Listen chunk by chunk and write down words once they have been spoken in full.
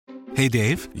Hey,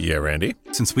 Dave. Yeah, Randy?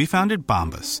 Since we founded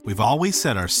Bombas, we've always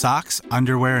said our socks,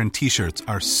 underwear, and T-shirts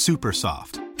are super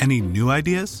soft. Any new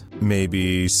ideas?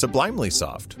 Maybe sublimely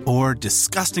soft. Or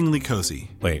disgustingly cozy.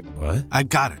 Wait, what? I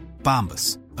got it.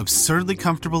 Bombas. Absurdly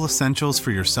comfortable essentials for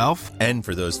yourself and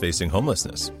for those facing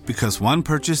homelessness. Because one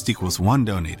purchased equals one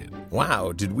donated.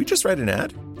 Wow, did we just write an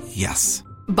ad? Yes.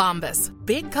 Bombas.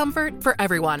 Big comfort for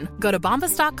everyone. Go to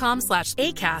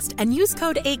bombas.com/ACAST and use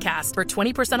code ACAST for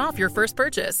 20% off your first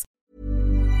purchase.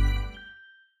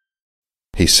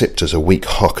 He sipped at a weak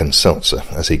hock and seltzer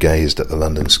as he gazed at the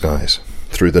London skies,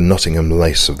 through the Nottingham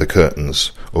lace of the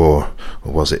curtains, or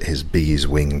was it his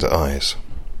bees-winged eyes?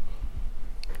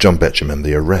 John Betjeman and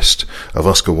the arrest of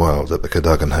Oscar Wilde at the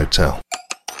Cadogan Hotel.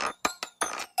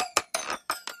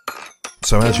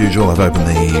 So as usual, I've opened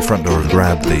the front door and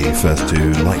grabbed the first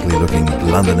two likely-looking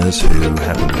Londoners who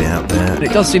happen to be out there.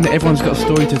 It does seem that everyone's got a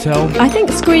story to tell. I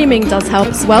think screaming does help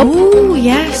as well. Ooh,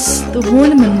 yes, the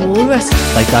Horniman Walrus.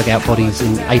 They dug out bodies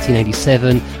in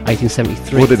 1887,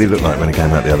 1873. What did he look like when he came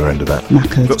out the other end of that?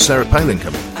 Knackered. Got Sarah Palin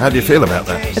coming. How do you feel about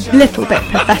that? A little bit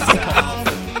pathetic.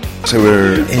 So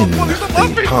we're in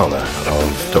the parlour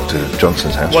of Dr.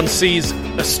 Johnson's house. One sees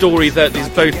a story that is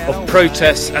both of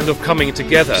protests and of coming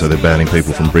together. So they're banning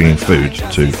people from bringing food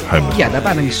to homeless. Yeah, they're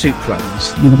banning soup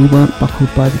runs. You know, we weren't buckled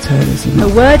by the tailors. A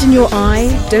word in your eye,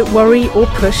 don't worry or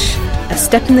push. A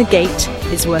step in the gate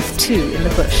is worth two in the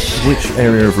bush. Which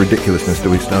area of ridiculousn's do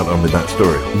we start on with that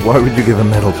story? Why would you give a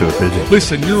medal to a pigeon?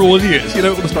 Listen, you're all idiots. You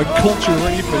don't understand culture or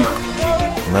anything.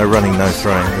 No running, no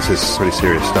throwing. This is pretty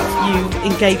serious stuff. You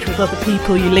engage with other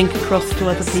people, you link across to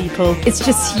other people. It's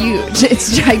just huge.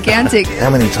 It's gigantic. How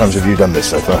many times have you done this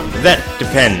so far? That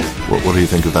depends. What do you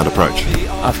think of that approach?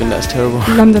 I think that's terrible.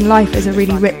 London life is a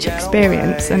really rich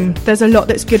experience, and there's a lot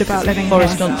that's good about living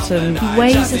Boris here. Johnson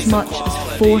weighs as much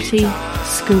as 40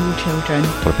 school children.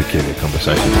 What a peculiar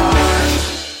conversation.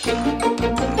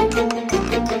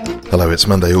 Hello, it's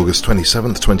Monday, August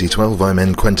 27th, 2012. I'm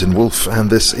N. Quentin Woolf, and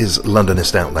this is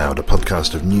Londonist Out Loud, a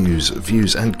podcast of news,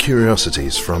 views and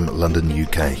curiosities from London,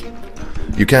 UK.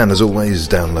 You can, as always,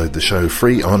 download the show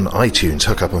free on iTunes,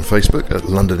 hook up on Facebook at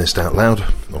Londonist Out Loud,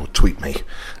 or tweet me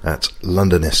at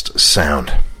Londonist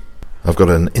Sound. I've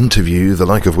got an interview, the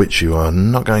like of which you are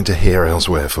not going to hear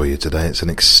elsewhere for you today. It's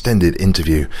an extended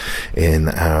interview in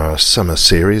our summer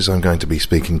series. I'm going to be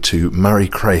speaking to Murray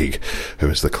Craig, who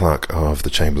is the clerk of the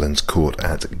Chamberlain's Court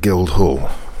at Guildhall.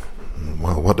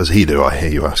 Well, what does he do, I hear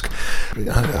you ask?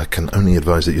 I can only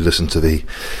advise that you listen to the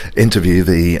interview.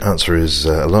 The answer is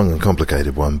a long and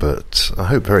complicated one, but I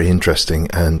hope very interesting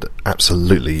and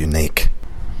absolutely unique.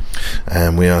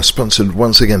 And we are sponsored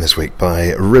once again this week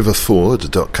by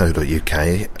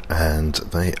riverford.co.uk, and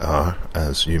they are,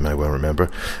 as you may well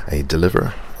remember, a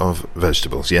deliverer of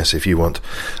vegetables. Yes, if you want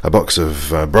a box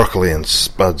of broccoli and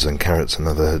spuds and carrots and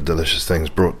other delicious things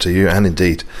brought to you, and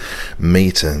indeed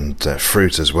meat and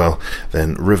fruit as well,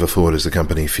 then Riverford is the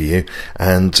company for you.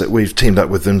 And we've teamed up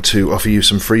with them to offer you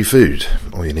some free food.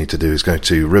 All you need to do is go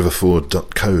to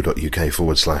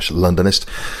riverford.co.uk/Londonist,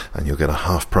 and you'll get a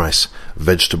half-price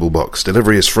vegetable box.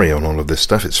 Delivery is free on all of this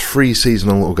stuff. It's free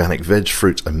seasonal organic veg,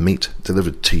 fruit and meat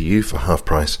delivered to you for half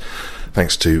price,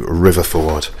 thanks to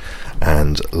Riverford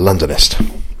and Londonist.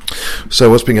 So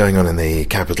what's been going on in the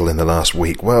capital in the last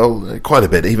week? Well, quite a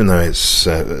bit, even though it's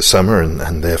summer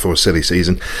and therefore silly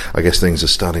season. I guess things are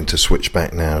starting to switch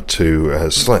back now to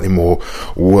a slightly more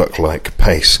work-like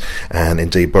pace. And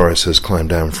indeed, Boris has climbed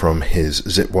down from his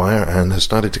zip wire and has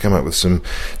started to come up with some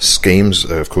schemes,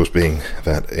 of course being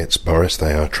that it's Boris,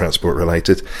 they are transport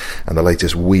related. And the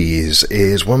latest wheeze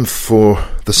is one for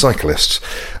the cyclists.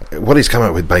 What he's come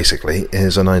up with basically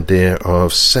is an idea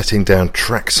of setting down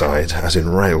trackside, as in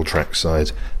rail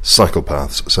trackside, cycle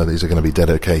paths. So these are going to be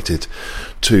dedicated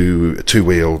to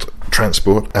two-wheeled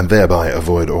transport and thereby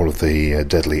avoid all of the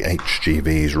deadly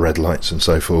HGVs, red lights and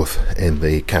so forth in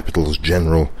the capital's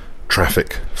general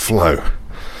traffic flow.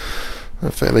 A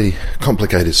fairly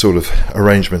complicated sort of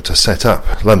arrangement to set up.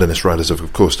 Londonist riders have,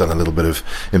 of course, done a little bit of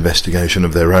investigation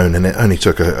of their own, and it only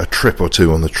took a trip or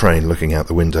two on the train looking out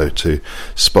the window to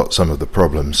spot some of the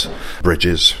problems.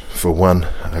 Bridges, for one,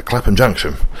 Clapham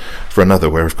Junction, for another,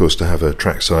 where, of course, to have a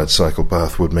trackside cycle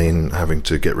path would mean having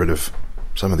to get rid of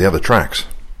some of the other tracks.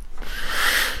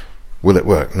 Will it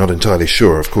work? Not entirely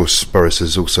sure. Of course, Boris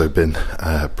has also been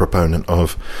a proponent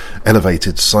of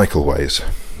elevated cycleways.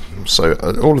 So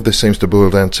all of this seems to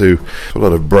boil down to a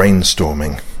lot of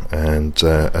brainstorming and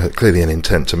clearly an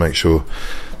intent to make sure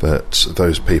that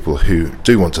those people who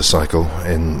do want to cycle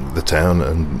in the town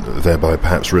and thereby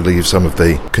perhaps relieve some of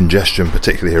the congestion,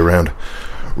 particularly around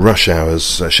rush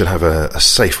hours, should have a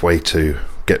safe way to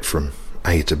get from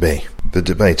A to B. The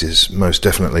debate is most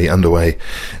definitely underway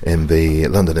in the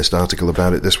Londonist article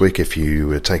about it this week. If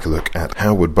you take a look at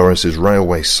how would Boris's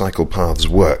railway cycle paths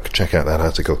work, check out that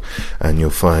article and you'll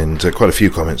find quite a few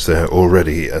comments there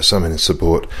already, some in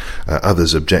support,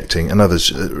 others objecting, and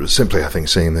others simply, I think,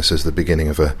 seeing this as the beginning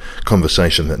of a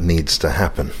conversation that needs to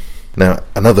happen. Now,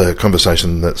 another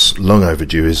conversation that's long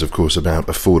overdue is, of course, about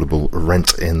affordable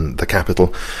rent in the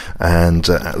capital, and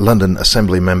London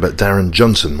Assembly member Darren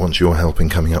Johnson wants your help in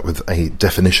coming up with a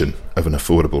definition of an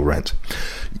affordable rent.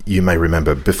 You may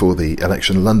remember before the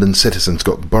election, London citizens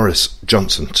got Boris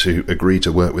Johnson to agree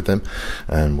to work with them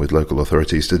and with local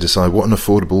authorities to decide what an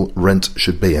affordable rent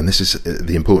should be, and this is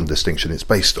the important distinction. It's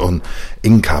based on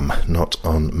income, not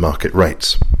on market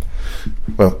rates.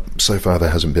 Well, so far there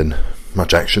hasn't been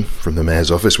much action from the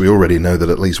Mayor's office. We already know that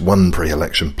at least one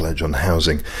pre-election pledge on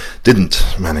housing didn't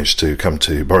manage to come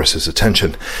to Boris's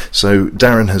attention, so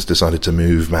Darren has decided to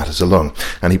move matters along,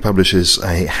 and he publishes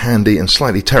a handy and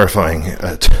slightly terrifying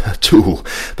tool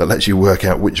that lets you work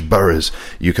out which boroughs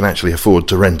you can actually afford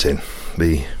to rent in.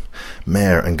 The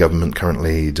Mayor and government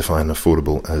currently define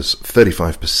affordable as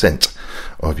 35%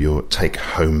 of your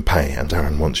take-home pay, and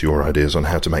Darren wants your ideas on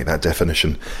how to make that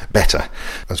definition better,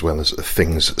 as well as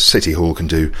things City Hall can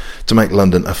do to make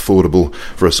London affordable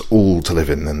for us all to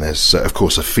live in. And there's, of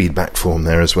course, a feedback form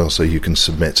there as well, so you can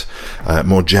submit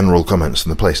more general comments,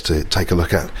 and the place to take a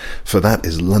look at for that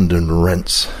is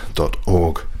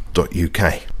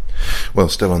londonrents.org.uk. Well,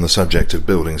 still on the subject of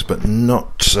buildings, but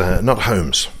not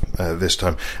homes this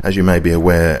time. As you may be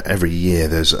aware, every year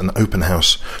there's an open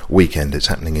house weekend. It's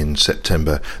happening in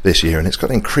September this year, and it's got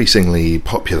increasingly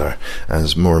popular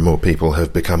as more and more people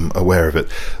have become aware of it.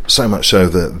 So much so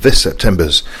that this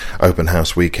September's open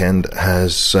house weekend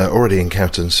has already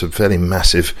encountered some fairly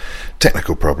massive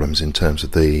technical problems in terms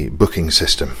of the booking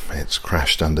system. It's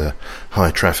crashed under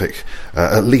high traffic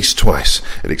at least twice.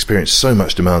 It experienced so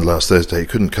much demand last Thursday it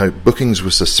couldn't cope. Bookings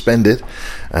were suspended,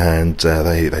 and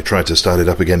they tried to start it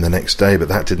up again the next day, but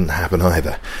that didn't happen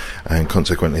either, and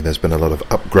consequently there's been a lot of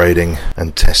upgrading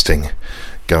and testing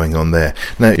going on there.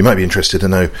 Now, you might be interested to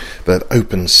know that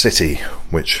Open City,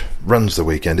 which runs the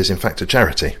weekend, is in fact a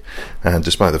charity, and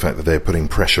despite the fact that they're putting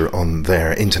pressure on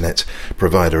their internet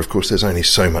provider, of course there's only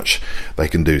so much they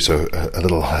can do, so a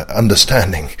little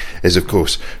understanding is of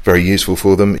course very useful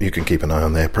for them. You can keep an eye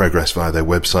on their progress via their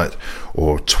website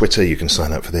or Twitter. You can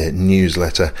sign up for their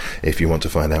newsletter if you want to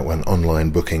find out when online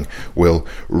booking will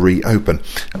reopen.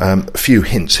 A few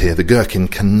hints here: the Gherkin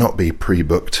cannot be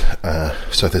pre-booked,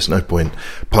 so there's no point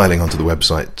piling onto the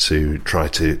website to try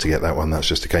to get that one. That's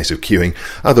just a case of queuing.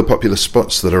 Other popular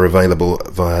spots that are available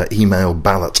via email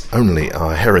ballot only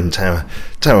are Heron Tower,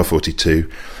 Tower 42,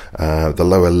 the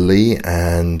Lower Lee,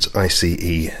 and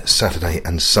ICE Saturday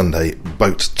and Sunday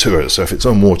boat tours. So if it's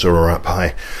on water or up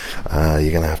high,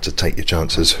 you're going to have to take your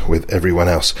chances with everyone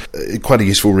else. Quite a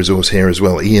useful resource here as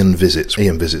well, Ian Visits.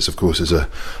 Ian Visits, of course, is a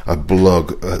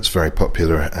blog that's very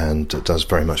popular and does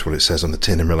very much what it says on the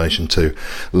tin in relation to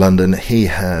London. He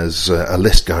has a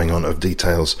list going on of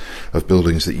details of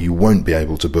buildings that you won't be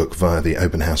able to book via the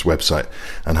open house website,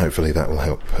 and hopefully that will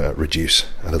help reduce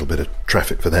a little bit of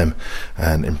traffic for them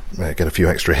and get a few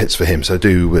extra hits for him. So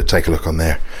do take a look on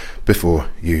there before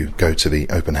you go to the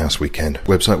open house weekend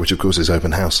website, which of course is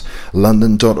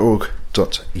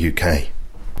openhouselondon.org.uk.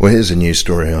 Well, here's a news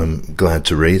story I'm glad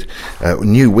to read.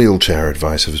 New wheelchair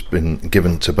advice has been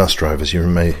given to bus drivers. You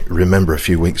may remember a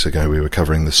few weeks ago we were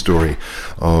covering the story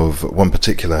of one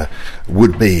particular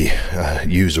would-be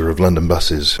user of London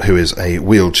buses who is a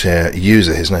wheelchair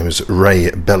user. His name is Ray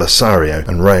Bellisario,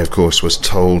 and Ray, of course, was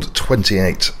told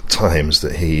 28 times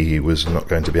that he was not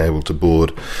going to be able to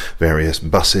board various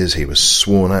buses. He was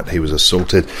sworn at, he was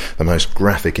assaulted. The most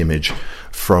graphic image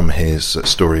from his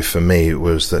story for me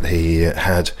was that he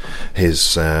had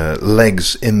his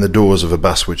legs in the doors of a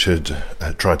bus which had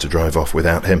tried to drive off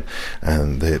without him,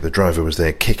 and the driver was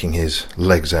there kicking his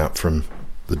legs out from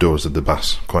the doors of the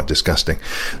bus. Quite disgusting.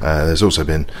 There's also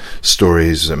been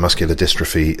stories. Muscular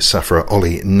dystrophy sufferer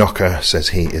Ollie Knocker says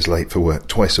he is late for work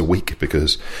twice a week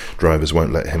because drivers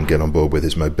won't let him get on board with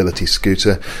his mobility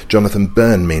scooter. Jonathan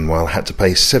Byrne, meanwhile, had to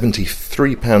pay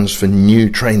 £73 for new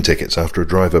train tickets after a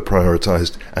driver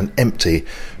prioritised an empty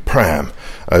pram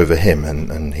over him,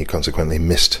 and he consequently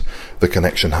missed the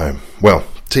connection home. Well,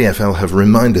 TfL have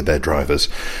reminded their drivers,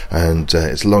 and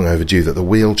it's long overdue, that the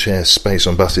wheelchair space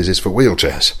on buses is for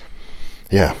wheelchairs.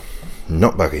 Yeah,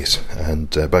 not buggies. And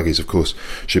buggies, of course,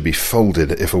 should be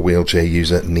folded if a wheelchair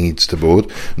user needs to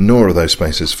board, nor are those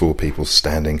spaces for people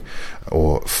standing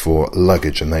or for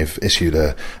luggage. And they've issued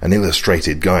an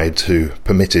illustrated guide to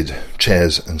permitted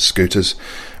chairs and scooters,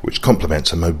 which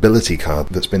complements a mobility card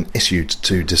that's been issued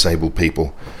to disabled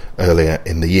people earlier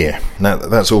in the year. Now,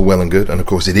 that's all well and good, and of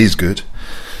course it is good,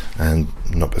 and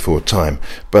not before time,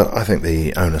 but I think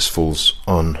the onus falls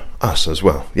on us as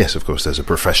well. Yes, of course, there's a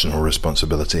professional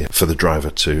responsibility for the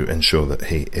driver to ensure that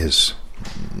he is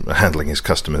handling his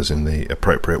customers in the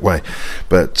appropriate way,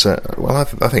 but I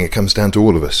think it comes down to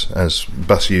all of us as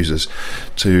bus users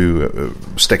to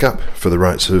stick up for the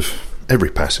rights of every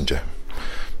passenger.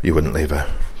 You wouldn't leave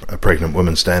a pregnant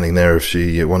woman standing there if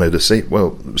she wanted a seat.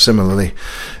 Well, similarly,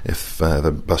 if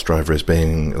the bus driver is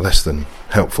being less than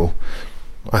helpful,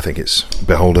 I think it's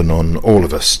beholden on all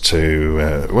of us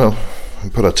to,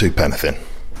 put our two penneth in.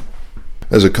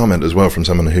 There's a comment as well from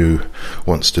someone who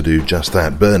wants to do just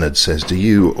that. Bernard says, do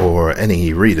you or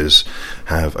any readers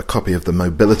have a copy of the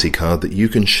mobility card that you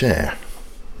can share?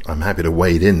 I'm happy to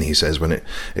wade in, he says, when it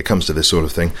comes to this sort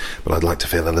of thing, but I'd like to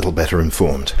feel a little better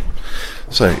informed.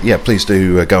 So, yeah, please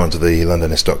do go onto the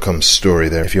Londonist.com story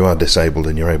there if you are disabled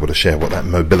and you're able to share what that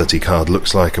mobility card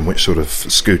looks like and which sort of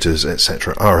scooters,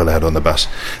 etc. are allowed on the bus.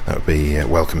 That would be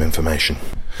welcome information.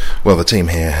 Well, the team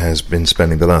here has been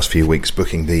spending the last few weeks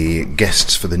booking the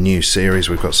guests for the new series.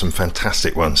 We've got some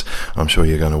fantastic ones. I'm sure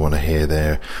you're going to want to hear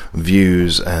their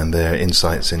views and their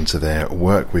insights into their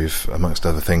work. We've, amongst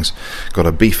other things, got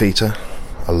a beefeater,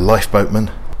 a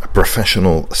lifeboatman, a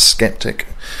professional skeptic,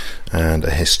 and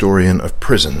a historian of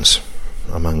prisons,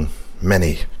 among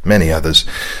many, many others.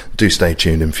 Do stay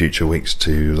tuned in future weeks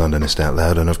to Londonist Out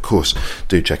Loud, and of course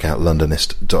do check out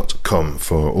Londonist.com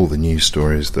for all the news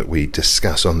stories that we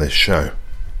discuss on this show.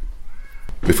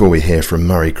 Before we hear from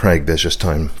Murray Craig, there's just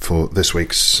time for this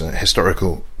week's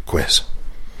historical quiz.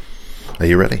 Are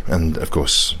you ready? And of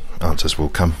course answers will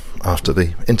come after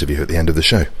the interview at the end of the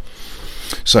show.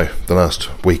 So, the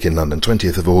last week in London,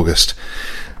 20th of August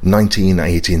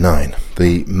 1989,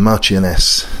 the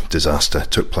Marchioness disaster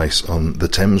took place on the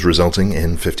Thames, resulting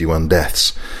in 51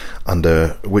 deaths.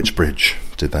 Under which bridge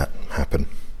did that happen?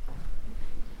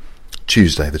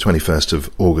 Tuesday, the 21st of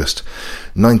August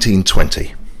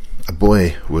 1920, a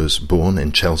boy was born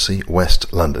in Chelsea,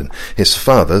 West London. His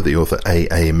father, the author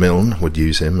A.A. Milne, would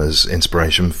use him as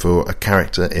inspiration for a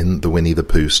character in the Winnie the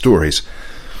Pooh stories.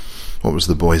 What was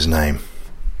the boy's name?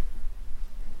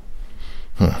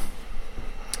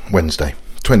 Wednesday,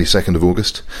 22nd of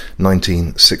August,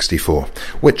 1964.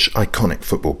 Which iconic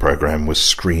football programme was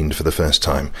screened for the first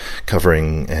time,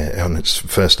 covering, on its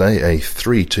first day, a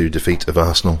 3-2 defeat of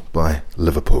Arsenal by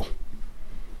Liverpool?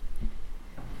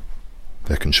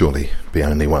 There can surely be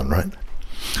only one, right?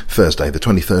 Thursday, the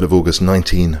 23rd of August,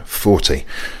 1940.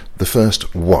 The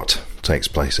first What takes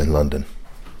place in London?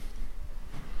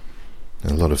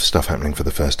 A lot of stuff happening for the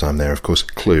first time there, of course.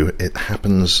 Clue, it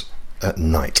happens at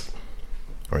night.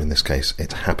 Or in this case,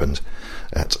 it happened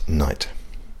at night.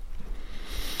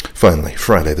 Finally,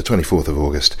 Friday, the 24th of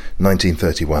August,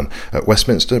 1931, at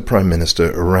Westminster, Prime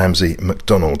Minister Ramsay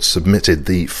MacDonald submitted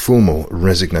the formal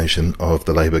resignation of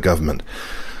the Labour government.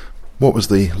 What was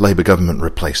the Labour government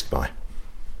replaced by?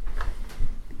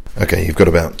 Okay, you've got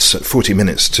about 40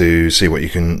 minutes to see what you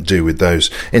can do with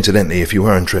those. Incidentally, if you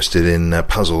are interested in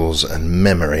puzzles and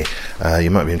memory,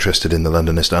 you might be interested in the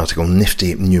Londonist article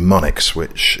Nifty Mnemonics,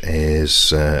 which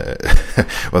is, well,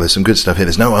 there's some good stuff here.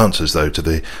 There's no answers, though, to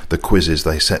the quizzes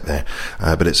they set there,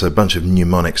 but it's a bunch of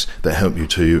mnemonics that help you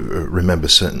to remember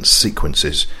certain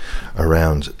sequences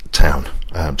around town.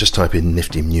 Just type in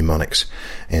Nifty Mnemonics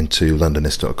into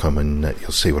Londonist.com and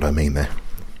you'll see what I mean there.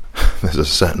 There's a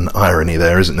certain irony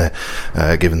there, isn't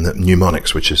there, given that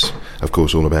mnemonics, which is, of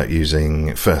course, all about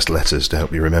using first letters to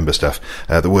help you remember stuff,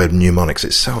 the word mnemonics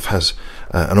itself has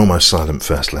an almost silent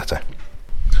first letter.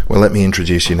 Well, let me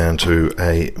introduce you now to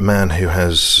a man who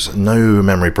has no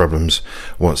memory problems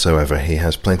whatsoever. He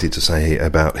has plenty to say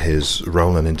about his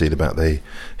role and indeed about the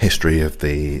history of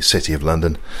the City of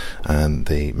London and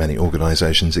the many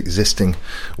organisations existing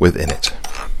within it.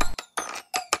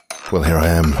 Well, here I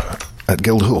am at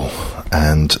Guildhall,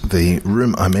 and the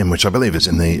room I'm in, which I believe is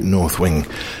in the North Wing,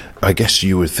 I guess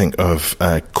you would think of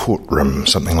a courtroom,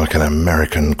 something like an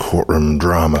American courtroom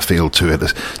drama feel to it.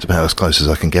 It's about as close as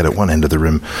I can get. At one end of the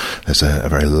room, there's a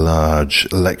very large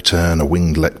lectern, a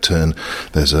winged lectern.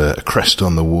 There's a crest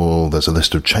on the wall. There's a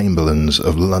list of chamberlains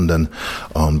of London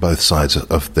on both sides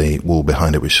of the wall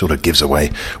behind it, which sort of gives away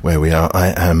where we are.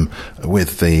 I am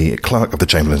with the clerk of the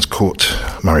Chamberlain's Court,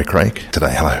 Murray Craig,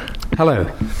 today. Hello. Hello.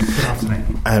 Good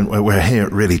afternoon. And we're here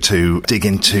really to dig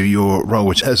into your role,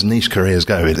 which, as niche careers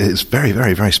go, it is very,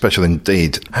 very, very special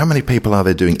indeed. How many people are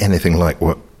there doing anything like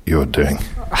what you're doing?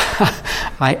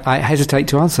 I hesitate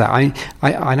to answer that.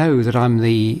 I know that I'm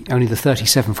only the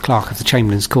 37th clerk of the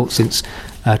Chamberlain's Court since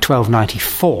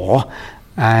 1294,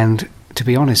 and to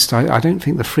be honest, I don't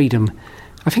think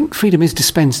I think freedom is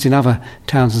dispensed in other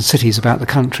towns and cities about the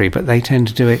country, but they tend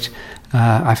to do it,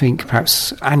 I think,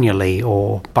 perhaps annually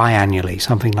or biannually,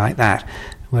 something like that.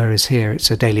 Whereas here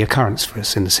it's a daily occurrence for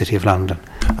us in the City of London.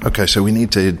 OK, so we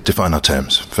need to define our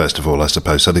terms, first of all, I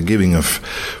suppose. So the giving of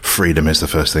freedom is the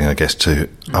first thing, I guess, to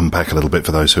unpack a little bit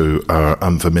for those who are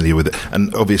unfamiliar with it.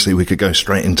 And obviously we could go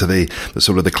straight into the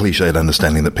sort of the cliched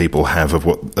understanding that people have of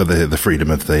what the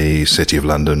freedom of the City of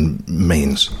London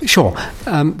means. Sure.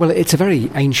 Well, it's a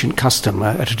very ancient custom,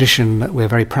 a tradition that we're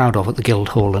very proud of at the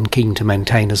Guildhall and keen to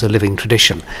maintain as a living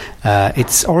tradition.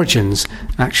 Its origins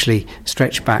actually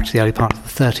stretch back to the early part of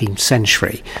the 13th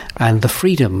century, and the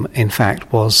freedom, in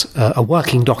fact, was a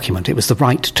working document. It was the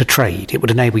right to trade. It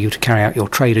would enable you to carry out your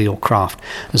trade or your craft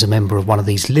as a member of one of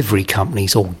these livery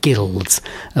companies or guilds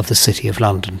of the City of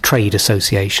London, trade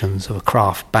associations of a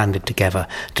craft banded together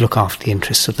to look after the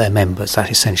interests of their members. That's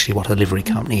essentially what a livery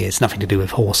company is, nothing to do with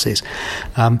horses.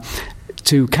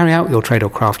 To carry out your trade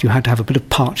or craft, you had to have a bit of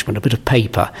parchment, a bit of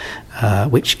paper,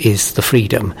 which is the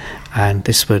freedom. And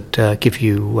this would give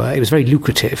you, it was very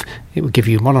lucrative, it would give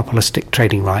you monopolistic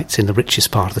trading rights in the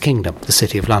richest part of the kingdom, the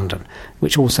City of London,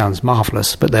 which all sounds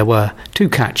marvellous, but there were two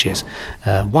catches.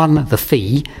 One, the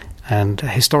fee. And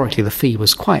historically the fee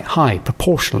was quite high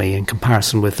proportionally in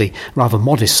comparison with the rather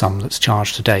modest sum that's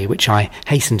charged today, which I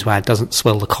hasten to add doesn't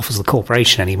swell the coffers of the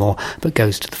corporation anymore, but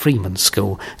goes to the Freeman's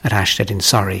School at Ashstead in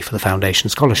Surrey for the foundation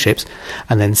scholarships.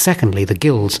 And then secondly, the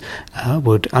guilds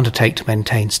would undertake to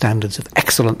maintain standards of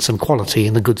excellence and quality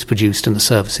in the goods produced and the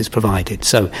services provided.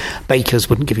 So bakers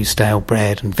wouldn't give you stale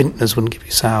bread, and vintners wouldn't give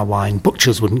you sour wine,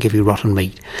 butchers wouldn't give you rotten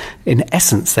meat. In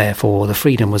essence, therefore, the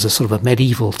freedom was a sort of a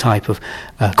medieval type of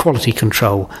quality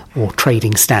control or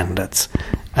trading standards,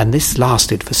 and this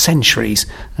lasted for centuries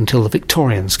until the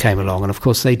Victorians came along, and of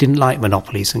course they didn't like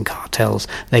monopolies and cartels.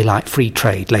 They liked free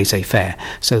trade, laissez-faire.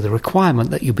 So the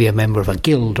requirement that you be a member of a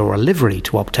guild or a livery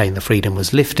to obtain the freedom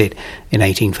was lifted in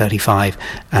 1835,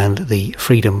 and the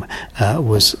freedom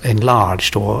was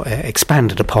enlarged or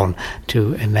expanded upon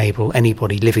to enable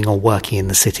anybody living or working in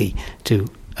the city to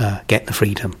get the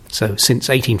freedom. So since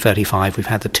 1835 we've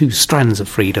had the two strands of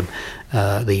freedom,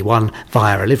 the one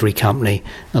via a livery company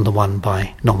and the one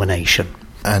by nomination.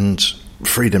 And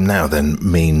freedom now then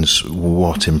means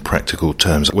what in practical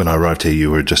terms? When I arrived here you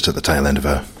were just at the tail end of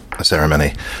a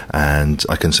ceremony, and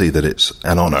I can see that it's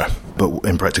an honour, but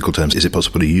in practical terms, is it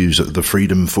possible to use the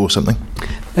freedom for something?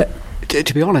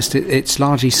 To be honest, it's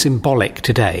largely symbolic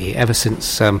today, ever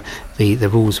since the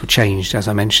rules were changed, as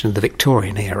I mentioned, in the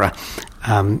Victorian era.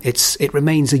 It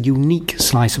remains a unique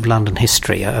slice of London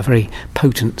history, a very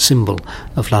potent symbol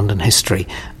of London history.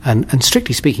 And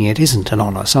strictly speaking, it isn't an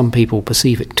honour. Some people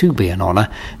perceive it to be an honour,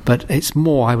 but it's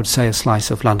more, I would say, a slice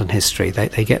of London history.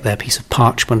 They get their piece of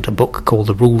parchment, a book called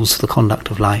The Rules for the Conduct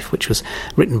of Life, which was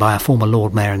written by a former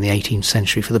Lord Mayor in the 18th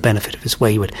century for the benefit of his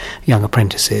wayward young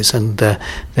apprentices. And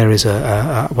there is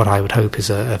what I would hope is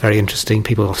a very interesting,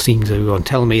 people seem to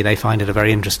tell me they find it a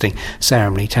very interesting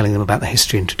ceremony, telling them about the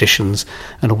history and traditions,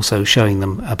 and also showing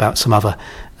them about some other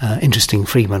interesting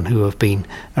freemen who have been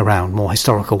around, more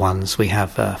historical ones. We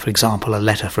have, for example, a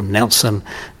letter from Nelson.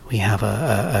 We have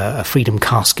a freedom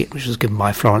casket which was given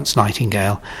by Florence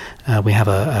Nightingale. We have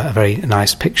a very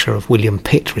nice picture of William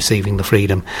Pitt receiving the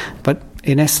freedom. But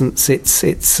in essence, it's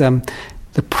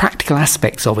the practical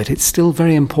aspects of it. It's still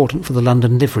very important for the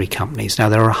London livery companies. Now,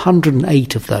 there are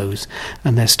 108 of those,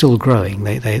 and they're still growing.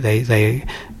 They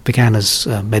began as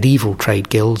medieval trade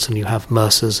guilds, and you have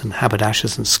mercers and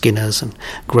haberdashers and skinners and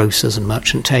grocers and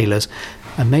merchant tailors.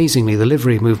 Amazingly, the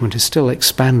livery movement is still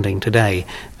expanding today,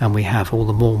 and we have all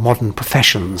the more modern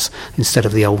professions instead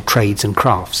of the old trades and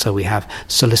crafts. So we have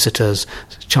solicitors,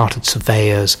 chartered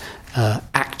surveyors,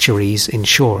 actuaries,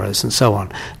 insurers, and so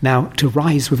on. Now, to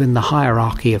rise within the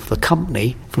hierarchy of the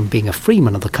company, from being a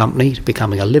freeman of the company to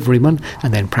becoming a liveryman,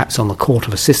 and then perhaps on the Court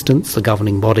of Assistants, the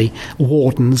governing body,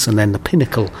 wardens, and then the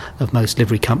pinnacle of most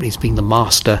livery companies being the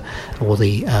master or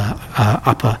the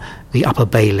upper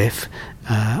bailiff,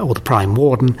 or the prime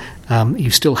warden, you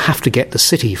still have to get the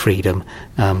city freedom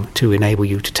to enable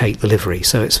you to take the livery.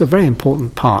 So it's a very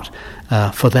important part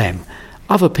for them.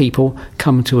 Other people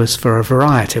come to us for a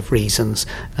variety of reasons,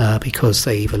 because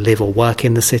they either live or work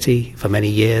in the city for many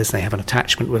years, they have an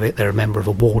attachment with it, they're a member of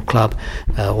a ward club,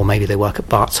 or maybe they work at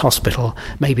Bart's Hospital,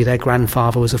 maybe their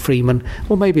grandfather was a freeman,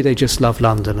 or maybe they just love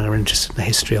London and are interested in the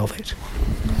history of it.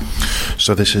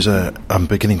 So this is I'm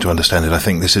beginning to understand it. I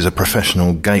think this is a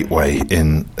professional gateway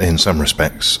in some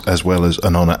respects, as well as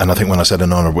an honour. And I think when I said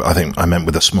an honour, I think I meant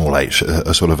with a small h,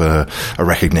 a sort of a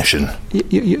recognition.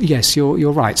 Yes,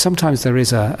 you're right. Sometimes there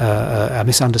is a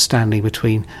misunderstanding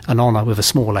between an honour with a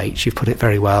small h, you've put it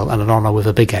very well, and an honour with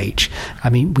a big H. I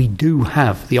mean, we do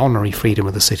have the honorary freedom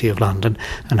of the City of London,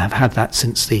 and have had that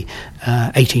since the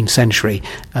 18th century,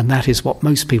 and that is what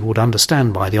most people would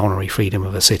understand by the honorary freedom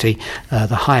of a city,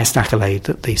 the highest accolade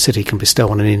that the city can bestow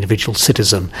on an individual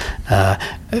citizen.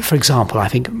 For example, I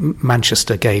think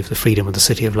Manchester gave the freedom of the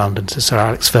City of London to Sir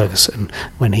Alex Ferguson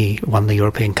when he won the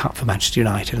European Cup for Manchester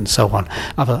United, and so on.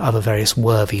 Other various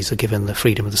worthies are given the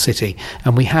freedom of the city,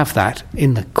 and we have that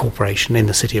in the corporation, in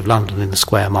the City of London, in the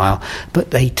Square Mile,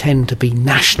 but they tend to be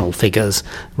national figures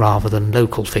rather than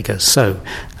local figures. So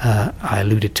I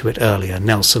alluded to it earlier: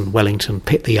 Nelson, Wellington,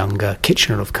 Pitt the Younger,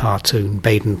 Kitchener of Khartoum,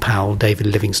 Baden-Powell, David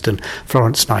Livingstone,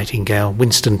 Florence Nightingale,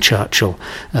 Winston Churchill,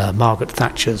 Margaret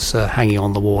Thatcher's hanging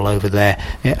on the wall over there,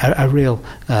 a real,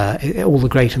 all the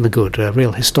great and the good,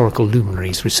 real historical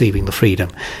luminaries receiving the freedom,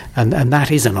 and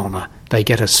that is an honour. They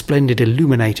get a splendid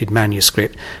illuminated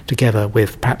manuscript together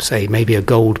with perhaps maybe a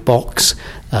gold box,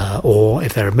 or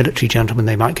if they're a military gentleman,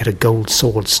 they might get a gold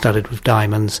sword studded with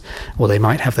diamonds, or they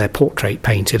might have their portrait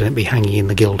painted and be hanging in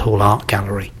the Guildhall Art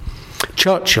Gallery.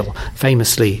 Churchill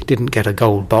famously didn't get a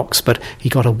gold box, but he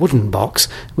got a wooden box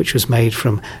which was made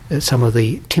from some of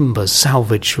the timbers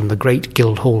salvaged from the great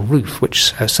Guildhall roof,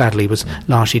 which sadly was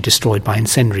largely destroyed by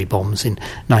incendiary bombs in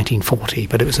 1940,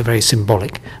 but it was a very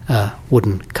symbolic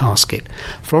wooden casket.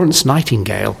 Florence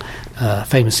Nightingale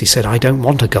famously said, "I don't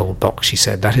want a gold box," she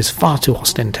said. "That is far too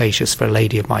ostentatious for a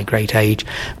lady of my great age.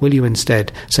 Will you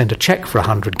instead send a cheque for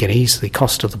 100 guineas, the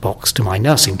cost of the box, to my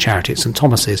nursing charity at St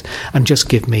Thomas's, and just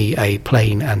give me a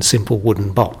plain and simple wooden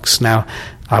box?" Now,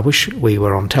 I wish we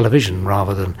were on television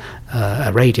rather than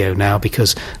a radio now,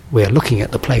 because we're looking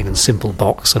at the plain and simple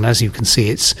box, and as you can see,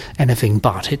 it's anything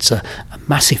but. It's a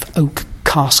massive oak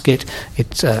casket.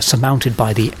 It's surmounted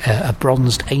by a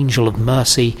bronzed Angel of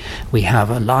Mercy. We have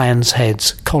lions'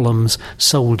 heads, columns,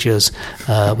 soldiers.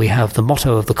 We have the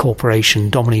motto of the corporation,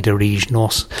 Domini Dirige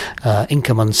Nos,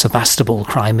 Incum Sevastopol,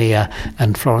 Crimea,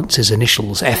 and Florence's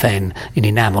initials, FN, in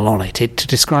enamel on it. To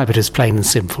describe it as plain and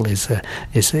simple is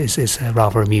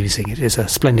rather amusing. It is a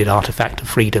splendid artefact of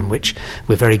freedom, which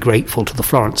we're very grateful to the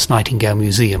Florence Nightingale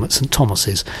Museum at St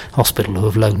Thomas's Hospital who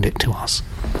have loaned it to us.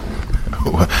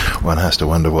 One has to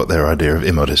wonder what their idea of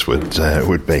immodest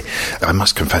would be. I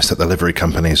must confess that the livery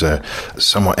companies are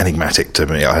somewhat enigmatic to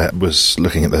me. I was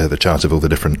looking at the chart of all the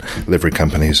different livery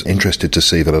companies, interested to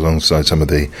see that alongside some of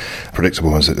the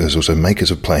predictable ones, there's also makers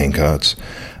of playing cards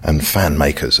and fan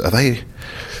makers. Are they...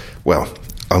 Well,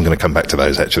 I'm going to come back to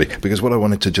those, actually, because what I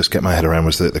wanted to just get my head around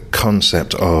was the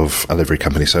concept of a livery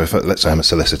company. So if let's say I'm a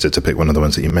solicitor, to pick one of the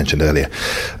ones that you mentioned earlier.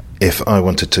 If I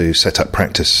wanted to set up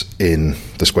practice in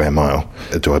the Square Mile,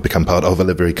 do I become part of a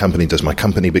livery company? Does my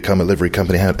company become a livery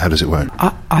company? How does it work?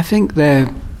 I think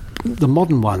the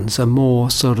modern ones are more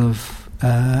sort of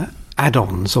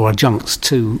add-ons or adjuncts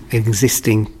to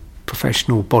existing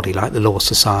professional body like the Law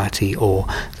Society or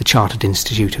the Chartered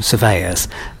Institute of Surveyors.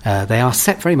 They are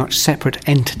very much separate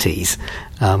entities,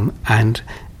 and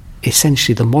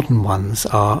essentially the modern ones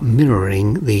are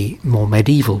mirroring the more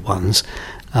medieval ones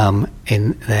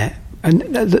in there. And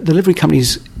the livery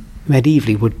companies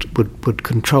medievally would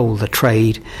control the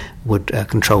trade, would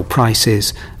control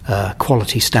prices,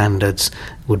 quality standards,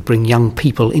 would bring young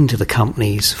people into the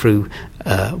companies through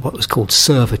what was called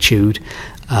servitude.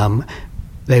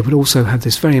 They would also have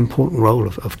this very important role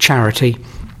of charity.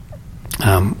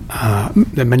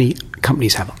 Many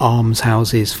companies have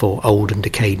almshouses for old and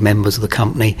decayed members of the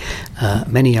company.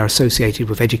 Many are associated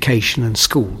with education and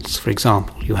schools. For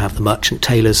example, you have the Merchant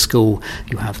Tailors School,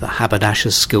 you have the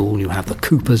Haberdashers School, you have the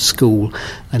Coopers School,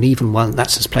 and even one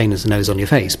that's as plain as the nose on your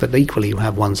face. But equally, you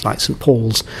have ones like St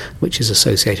Paul's, which is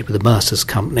associated with the Mercer's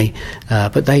Company.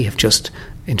 But they have just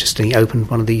interestingly opened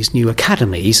one of these new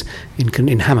academies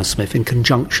in Hammersmith in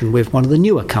conjunction with one of the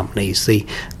newer companies, the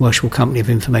Worshipful Company of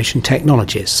Information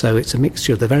Technologists. So it's a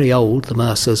mixture of the very old, the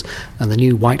Mercers, and the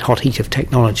new white-hot heat of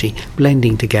technology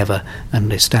blending together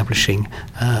and establishing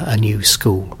a new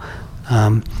school.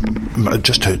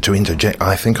 Just to interject,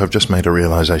 I think I've just made a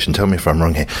realisation. Tell me if I'm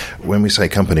wrong here. When we say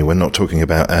company, we're not talking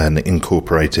about an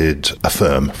incorporated a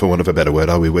firm, for want of a better word,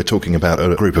 are we? We're talking about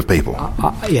a group of people.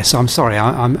 Yes, I'm sorry.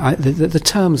 The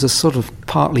terms are sort of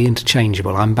partly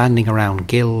interchangeable. I'm banding around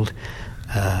guild,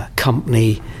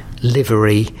 company,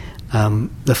 livery.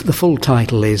 The full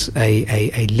title is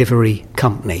a livery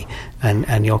company,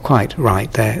 and you're quite right.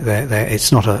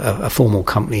 It's not a formal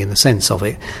company in the sense of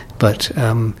it, but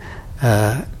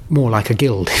more like a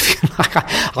guild, if you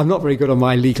like. I'm not very good on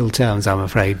my legal terms, I'm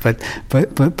afraid, but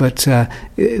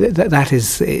that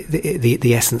is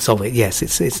the essence of it. Yes,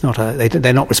 it's not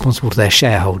they're not responsible to their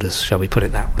shareholders, shall we put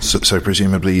it that way. So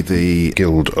presumably the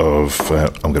guild of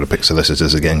I'm going to pick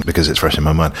solicitors again because it's fresh in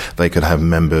my mind. They could have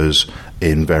members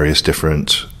in various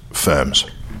different firms.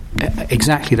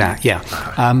 Exactly that. Yeah.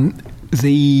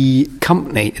 The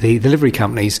company, the livery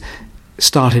companies,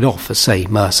 started off as, say,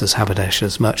 mercers,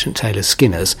 haberdashers, merchant tailors,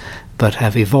 skinners, but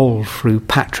have evolved through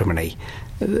patrimony.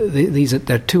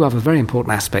 There are two other very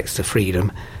important aspects to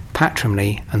freedom: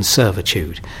 patrimony and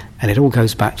servitude. And it all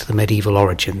goes back to the medieval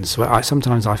origins.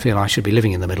 Sometimes I feel I should be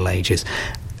living in the Middle Ages.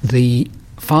 The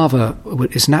father,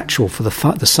 it's natural for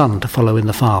the son to follow in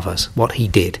the father's, what he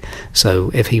did. So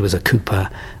if he was a cooper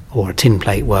or a tin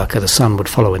plate worker, the son would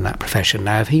follow in that profession.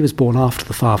 Now, if he was born after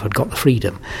the father had got the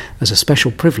freedom, as a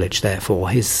special privilege, therefore,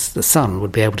 the son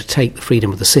would be able to take the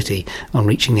freedom of the city on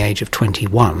reaching the age of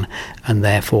 21, and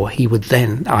therefore he would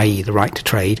then, i.e. the right to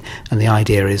trade, and the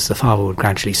idea is the father would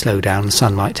gradually slow down, the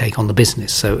son might take on the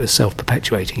business, so it was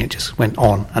self-perpetuating, it just went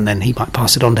on, and then he might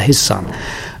pass it on to his son.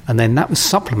 And then that was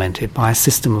supplemented by a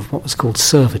system of what was called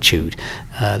servitude.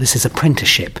 This is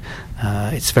apprenticeship.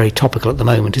 It's very topical at the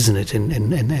moment, isn't it,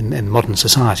 in modern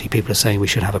society. People are saying we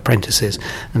should have apprentices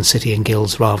and city and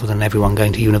guilds rather than everyone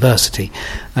going to university.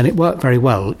 And it worked very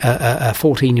well. A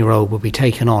 14-year-old would be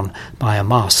taken on by a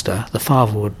master. The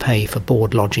father would pay for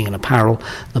board, lodging and apparel.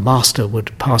 The master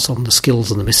would pass on the skills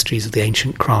and the mysteries of the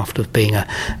ancient craft of being a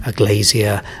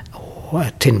glazier, a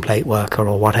tin plate worker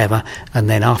or whatever, and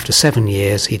then after 7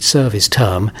 years he'd serve his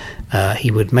term.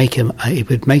 He would make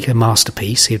a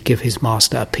masterpiece. He would give his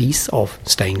master a piece of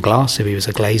stained glass if he was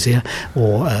a glazier,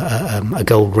 or a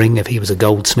gold ring if he was a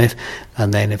goldsmith,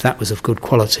 and then if that was of good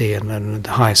quality and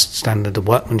the highest standard of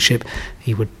workmanship,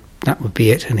 that would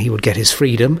be it, and he would get his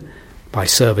freedom by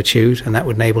servitude, and that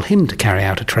would enable him to carry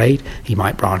out a trade. He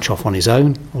might branch off on his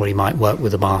own, or he might work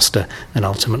with a master, and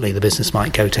ultimately the business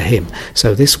might go to him.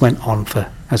 So this went on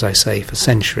for, as I say, for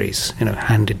centuries,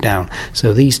 handed down.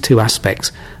 So these two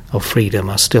aspects of freedom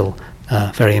are still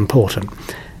very important.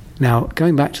 Now,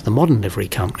 going back to the modern livery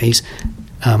companies,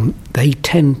 they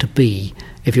tend to be,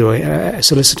 if you're a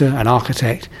solicitor, an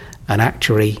architect, an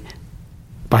actuary,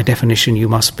 by definition you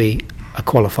must be a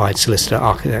qualified solicitor,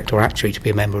 architect or actuary to be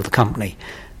a member of the company.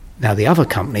 Now, the other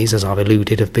companies, as I've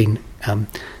alluded, have been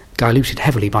diluted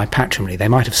heavily by patrimony. They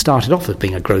might have started off as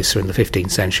being a grocer in the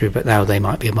 15th century, but now they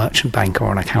might be a merchant banker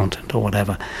or an accountant or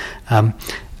whatever.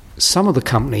 Some of the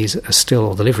companies are still,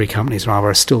 or the livery companies rather,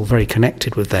 are still very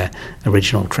connected with their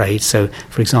original trade. So,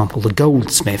 for example, the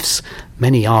goldsmiths,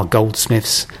 many are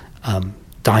goldsmiths,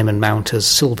 diamond mounters,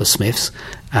 silversmiths,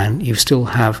 and you still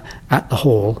have at the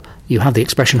hall, you have the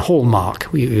expression hall mark.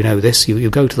 You know this. You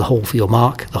go to the hall for your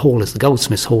mark. The hall is the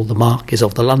goldsmith's hall. The mark is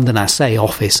of the Londonist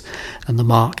office, and the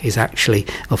mark is actually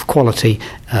of quality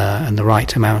and the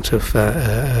right amount of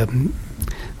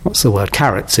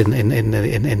carats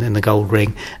in the gold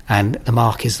ring, and the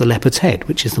mark is the leopard's head,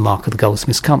 which is the mark of the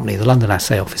goldsmith's company. The London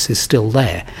Assay Office is still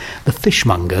there. The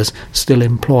fishmongers still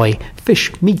employ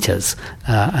fish meters,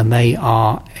 and they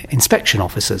are inspection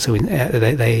officers who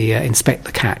they inspect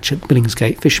the catch at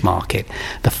Billingsgate Fish Market.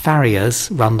 The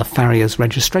farriers run the Farriers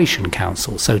Registration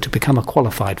Council, so to become a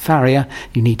qualified farrier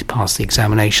you need to pass the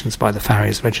examinations by the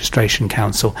Farriers Registration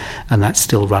Council, and that's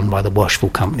still run by the Washful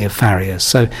Company of Farriers.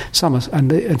 So some are,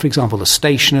 and for example the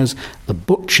stationers, the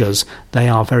butchers, they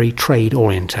are very trade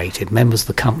orientated. Members of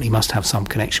the company must have some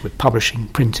connection with publishing,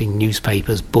 printing,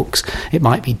 newspapers, books. It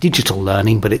might be digital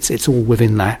learning, but it's all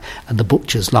within that. And the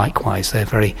butchers likewise, they're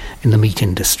very in the meat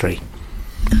industry.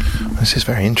 This is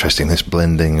very interesting, this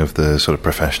blending of the sort of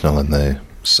professional and the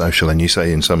social. And you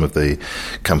say in some of the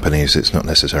companies it's not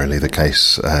necessarily the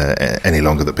case any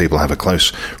longer that people have a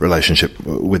close relationship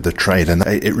with the trade, and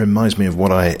it reminds me of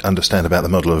what I understand about the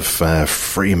model of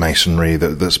Freemasonry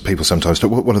that people sometimes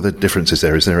talk. What are the differences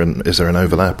there? Is there an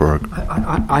overlap? Or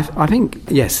I think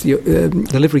yes.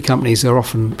 The livery companies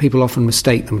people often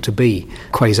mistake them to be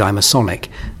quasi-Masonic.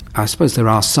 I suppose there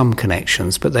are some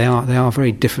connections, but they are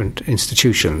very different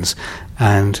institutions,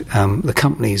 and the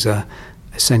companies are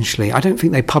essentially. I don't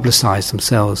think they publicise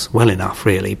themselves well enough,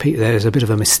 really. There's a bit of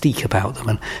a mystique about them,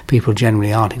 and people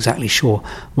generally aren't exactly sure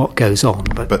what goes on.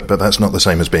 But that's not the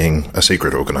same as being a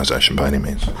secret organisation by any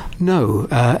means. No,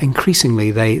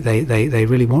 increasingly they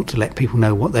really want to let people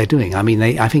know what they're doing. I mean,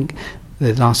 I think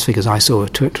the last figures I saw were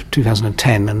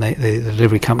 2010, and the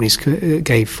delivery companies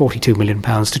gave £42 million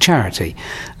to charity.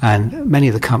 And many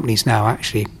of the companies now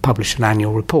actually publish an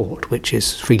annual report, which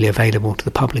is freely available to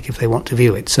the public if they want to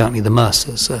view it. Certainly the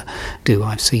Mercers do.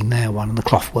 I've seen their one, and the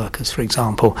cloth workers, for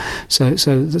example. So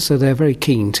they're very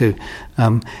keen to,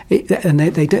 and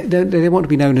they want to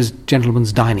be known as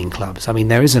gentlemen's dining clubs. I mean,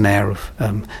 there is an air of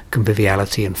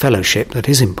conviviality and fellowship that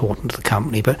is important to the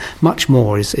company, but much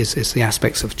more is the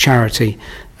aspects of charity,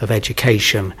 of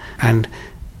education, and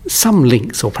some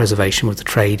links or preservation with the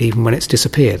trade, even when it's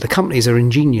disappeared. The companies are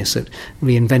ingenious at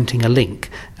reinventing a link.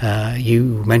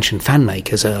 You mentioned fan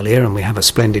makers earlier, and we have a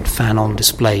splendid fan on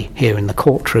display here in the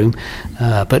courtroom,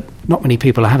 but not many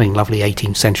people are having lovely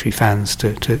 18th century fans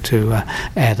to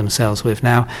air themselves with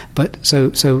now. But so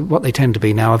what they tend to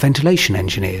be now are ventilation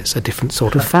engineers, a different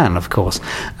sort of fan, of course.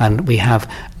 And we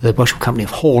have the Welsh company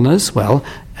of Horners. Well,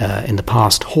 in the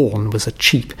past, horn was a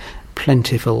cheap,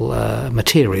 plentiful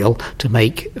material to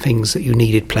make things that you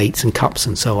needed, plates and cups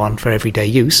and so on, for everyday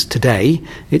use. Today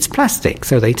it's plastic,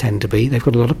 so they've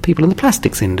got a lot of people in the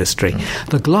plastics industry.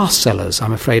 The glass sellers,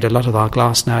 I'm afraid a lot of our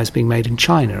glass now is being made in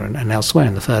China and elsewhere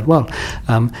in the third world,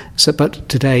 but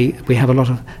today we have a lot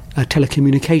of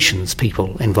telecommunications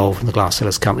people involved in the glass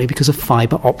sellers company because of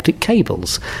fibre optic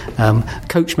cables.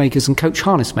 Coach makers and coach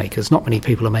harness makers, not many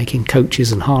people are making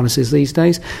coaches and harnesses these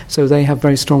days, so they have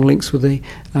very strong links with the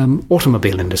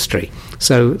automobile industry.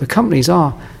 So the companies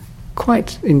are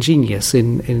quite ingenious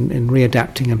in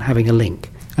readapting and having a link.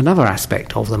 Another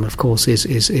aspect of them, of course,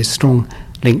 is strong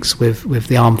links with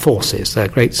the armed forces. They're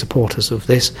great supporters of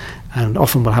this, and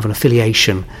often will have an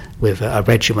affiliation with a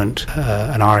regiment,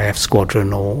 an RAF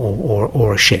squadron,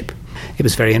 or a ship. It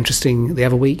was very interesting. The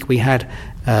other week we had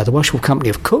the Welsh Company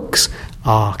of Cooks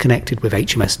are connected with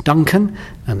HMS Duncan,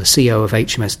 and the CEO of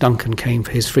HMS Duncan came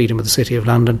for his Freedom of the City of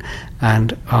London,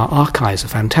 and our archives are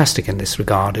fantastic in this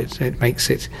regard. It makes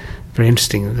it very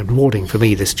interesting and rewarding for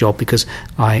me, this job, because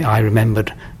I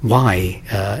remembered why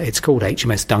it's called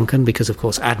HMS Duncan, because of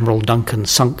course Admiral Duncan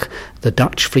sunk the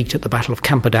Dutch fleet at the Battle of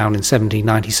Camperdown in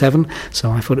 1797,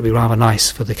 so I thought it'd be rather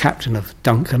nice for the captain of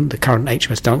Duncan, the current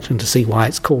HMS Duncan, to see why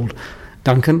it's called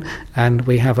Duncan. And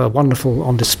we have a wonderful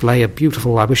on display, a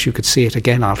beautiful, I wish you could see it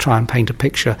again, I'll try and paint a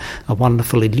picture, a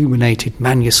wonderful illuminated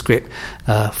manuscript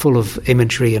full of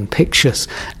imagery and pictures,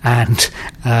 and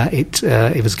it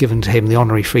was given to him, the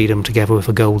honorary freedom, together with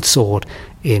a gold sword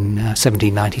in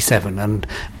 1797. And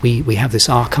we have this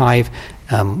archive.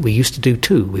 We used to do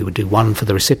two. We would do one for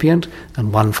the recipient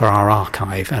and one for our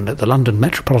archive. And at the London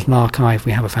Metropolitan Archive,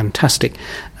 we have a fantastic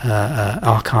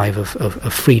archive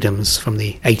of freedoms from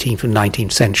the 18th and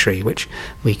 19th century, which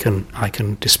I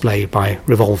can display by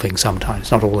revolving sometimes,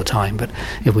 not all the time, but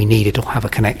if we need it or have a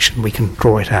connection, we can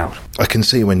draw it out. I can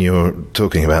see when you're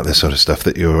talking about this sort of stuff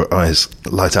that your eyes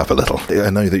light up a little. I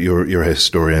know that you're a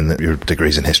historian, that your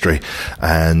degree's in history,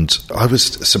 and I was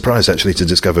surprised actually to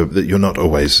discover that you're not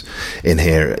always in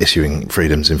here issuing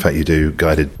freedoms. In fact, you do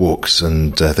guided walks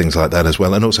and things like that as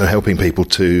well, and also helping people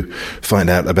to find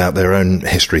out about their own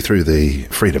history through the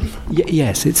freedom.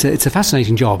 Yes, it's a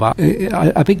fascinating job.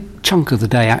 A big chunk of the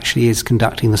day actually is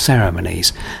conducting the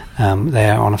ceremonies.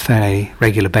 They're on a fairly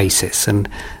regular basis, and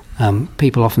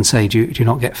people often say, do you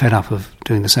not get fed up of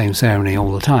doing the same ceremony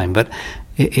all the time? But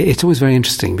it's always very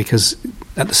interesting, because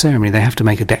at the ceremony they have to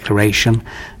make a declaration,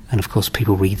 and of course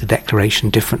people read the declaration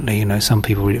differently. You know, some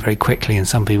people read it very quickly, and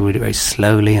some people read it very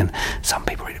slowly, and some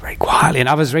people read it very quietly, and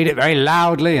others read it very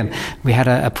loudly. And we had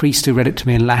a priest who read it to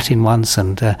me in Latin once,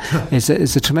 and it's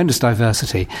a tremendous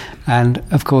diversity. And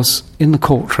of course in the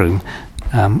courtroom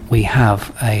we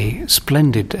have a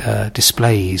splendid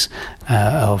displays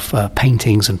of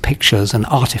paintings and pictures and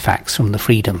artefacts from the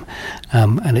freedom,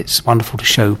 and it's wonderful to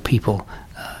show people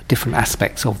different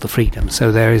aspects of the freedom.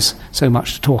 So there is so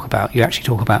much to talk about. You actually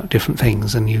talk about different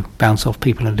things, and you bounce off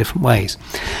people in different ways.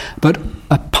 But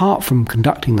apart from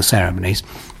conducting the ceremonies,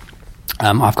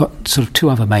 I've got sort of two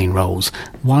other main roles.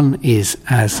 One is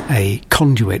as a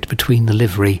conduit between the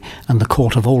livery and the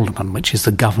Court of Aldermen, which is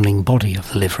the governing body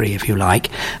of the livery, if you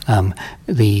like.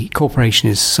 The corporation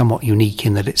is somewhat unique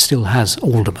in that it still has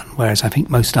aldermen, whereas I think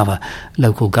most other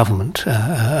local government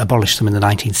abolished them in the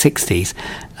 1960s.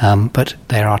 But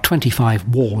there are 25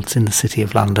 wards in the City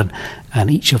of London, and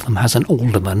each of them has an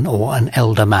alderman or an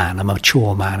elder man, a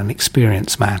mature man, an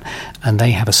experienced man, and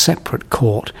they have a separate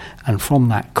court, and from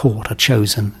that court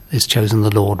is chosen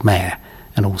the Lord Mayor.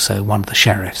 and also one of the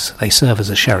sheriffs. They serve as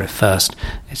a sheriff first.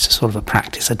 It's a sort of a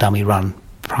practice, a dummy run,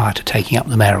 prior to taking up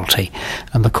the mayoralty.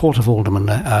 And the Court of Aldermen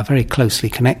are very closely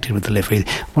connected with the livery.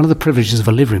 One of the privileges of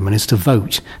a liveryman is to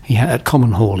vote. At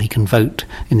Common Hall he can vote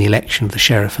in the election of the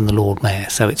sheriff and the Lord Mayor,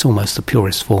 so it's almost the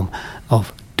purest form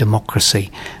of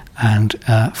democracy. And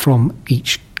from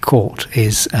each court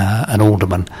is an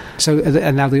alderman. So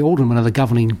and now the aldermen are the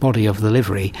governing body of the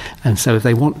livery, and so if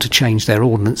they want to change their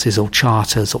ordinances or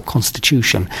charters or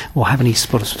constitution or have any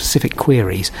sort of specific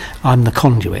queries, I'm the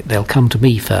conduit. They'll come to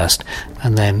me first,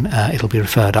 and then it'll be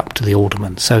referred up to the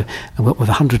alderman. So with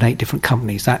 108 different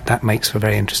companies, that makes for a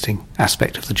very interesting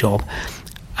aspect of the job.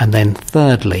 And then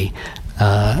thirdly,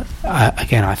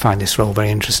 again, I find this role very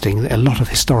interesting, a lot of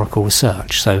historical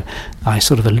research. So I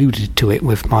sort of alluded to it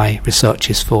with my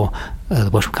researches for the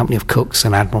Worship Company of Cooks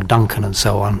and Admiral Duncan and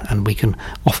so on, and we can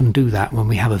often do that when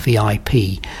we have a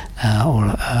VIP or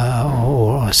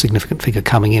a significant figure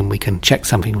coming in. We can check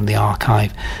something from the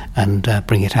archive and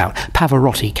bring it out.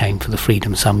 Pavarotti came for the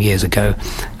Freedom some years ago,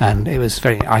 and it was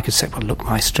very, I could say, well, look,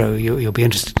 Maestro, you'll be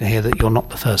interested to hear that you're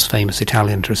not the first famous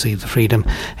Italian to receive the Freedom.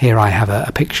 Here I have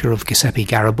a picture of Giuseppe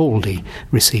Garibaldi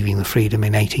receiving the Freedom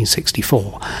in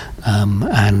 1864,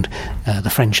 and the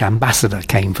French ambassador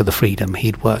came for the Freedom.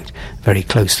 He'd worked very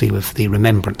closely with the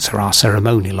Remembrancer, our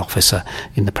ceremonial officer,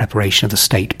 in the preparation of the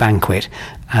state banquet,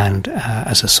 and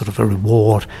as a sort of a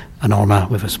reward, an honour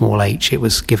with a small h, it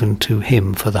was given to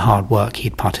him for the hard work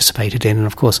he'd participated in. And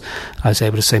of course I was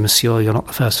able to say, Monsieur, you're not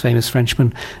the first famous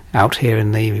Frenchman. Out here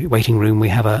in the waiting room we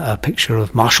have a picture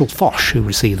of Marshal Foch, who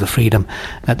received the Freedom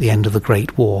at the end of the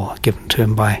Great War, given to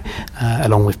him by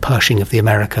along with Pershing of the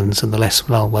Americans and the less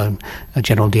well-known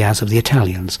General Diaz of the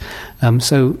Italians.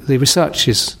 So the research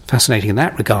is fascinating in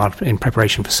that regard in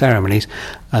preparation for ceremonies.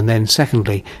 And then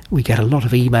secondly, we get a lot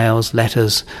of emails,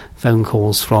 letters, phone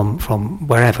calls from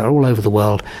wherever, all over the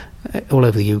world, all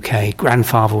over the UK.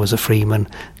 Grandfather was a freeman,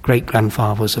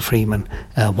 great-grandfather was a freeman.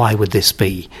 Why would this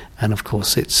be? And of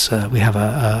course it's we have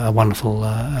a wonderful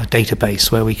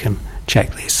database where we can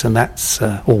check this, and that's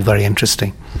all very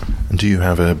interesting. And do you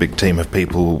have a big team of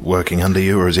people working under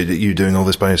you, or is it you doing all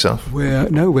this by yourself?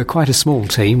 We're quite a small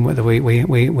team.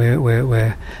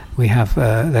 We have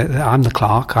I'm the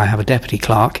clerk. I have a deputy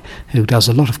clerk who does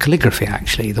a lot of calligraphy,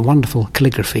 actually, the wonderful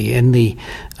calligraphy in the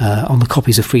on the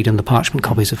copies of Freedom, the parchment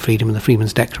copies of Freedom and the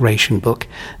Freeman's Declaration book.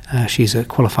 She's a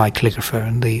qualified calligrapher,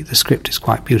 and the script is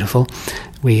quite beautiful.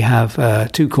 We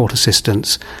have 2 court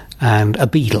assistants and a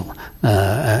beadle,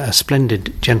 a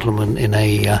splendid gentleman in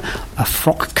a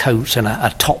frock coat and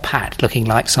a top hat, looking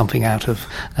like something out of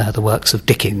the works of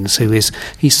Dickens, he's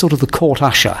sort of the court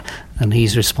usher, and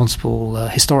he's responsible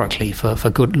historically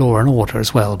for good law and order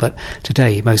as well. But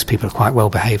today most people are quite well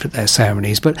behaved at their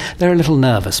ceremonies, but they're a little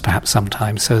nervous perhaps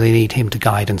sometimes, so they need him to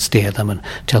guide and steer them and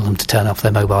tell them to turn off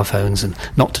their mobile phones and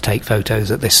not to take photos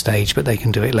at this stage, but they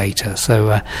can do it later.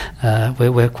 So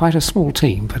we're quite a small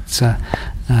team, but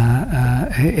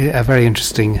a very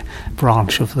interesting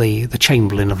branch of the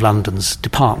Chamberlain of London's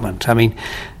department. I mean,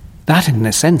 that in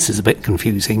a sense is a bit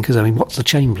confusing, because I mean, what's the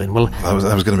Chamberlain? Well, that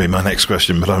was going to be my next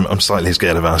question, but I'm slightly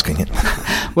scared of asking it.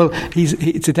 Well,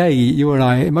 today you and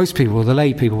I, most people, the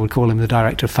lay people would call him the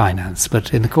Director of Finance,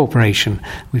 but in the corporation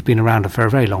we've been around for a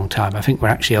very long time. I think we're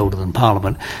actually older than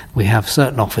Parliament. We have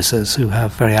certain officers who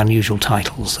have very unusual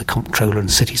titles: the Comptroller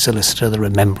and City Solicitor, the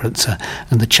Remembrancer,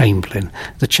 and the Chamberlain.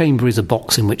 The Chamber is a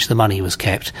box in which the money was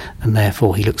kept, and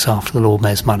therefore he looks after the Lord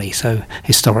Mayor's money. So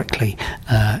historically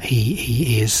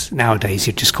he is, nowadays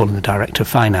you'd just call him the Director of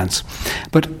Finance.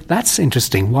 But that's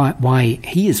interesting, why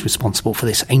he is responsible for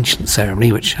this ancient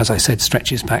ceremony, which, as I said,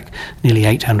 stretches back nearly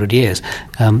 800 years.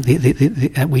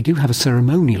 We do have a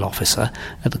ceremonial officer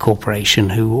at the corporation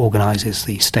who organises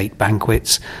the state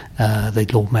banquets, the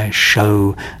Lord Mayor's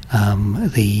show,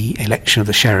 the election of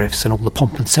the sheriffs, and all the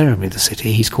pomp and ceremony of the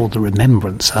city. He's called the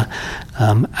Remembrancer.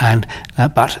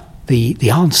 But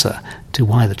the answer to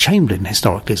why the Chamberlain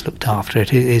historically has looked after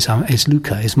it is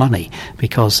lucre, is money,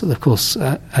 because, of course,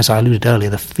 as I alluded earlier,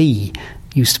 the fee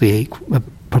used to be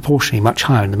proportionally much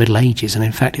higher in the Middle Ages, and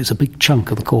in fact it was a big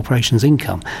chunk of the corporation's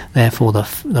income. Therefore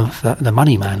the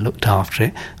money man looked after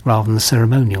it rather than the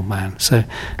ceremonial man. So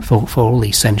for all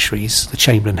these centuries the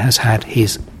Chamberlain has had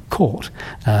his court,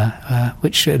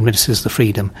 which administers the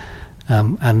Freedom.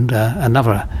 And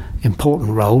another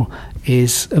important role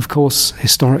is, of course,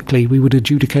 historically we would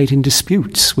adjudicate in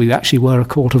disputes. We actually were a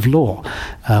court of law.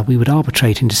 We would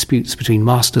arbitrate in disputes between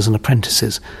masters and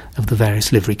apprentices of the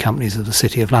various livery companies of the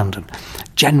City of London.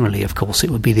 Generally, of course, it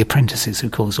would be the apprentices who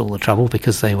caused all the trouble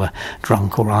because they were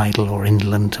drunk or idle or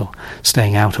indolent or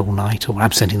staying out all night or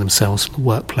absenting themselves from the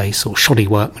workplace or shoddy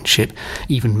workmanship,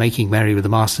 even making merry with the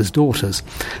master's daughters.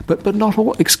 But not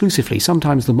all exclusively.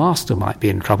 Sometimes the master might be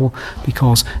in trouble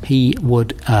because he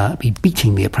would be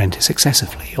beating the apprentice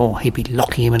excessively, or he'd be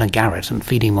locking him in a garret and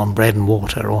feeding him on bread and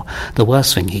water, or the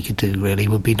worst thing he could do really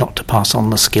would be not to pass on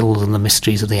the skills and the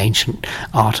mysteries of the ancient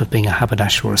art of being a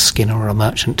haberdasher or a skinner or a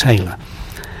merchant tailor.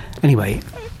 Anyway,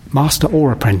 master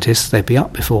or apprentice, they'd be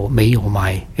up before me or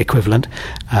my equivalent,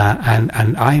 and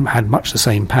I had much the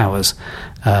same powers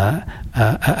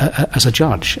as a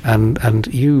judge. And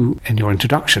you, in your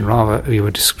introduction, rather, you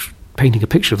were painting a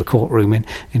picture of the courtroom.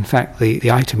 In fact,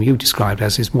 the item you described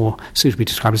as is more suitably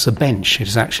described as a bench. It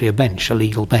is actually a bench, a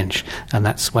legal bench, and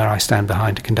that's where I stand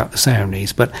behind to conduct the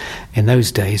ceremonies. But in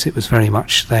those days, it was very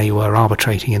much they were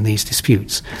arbitrating in these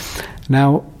disputes.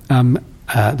 Now,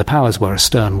 the powers were a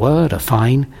stern word, a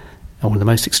fine, or in the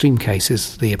most extreme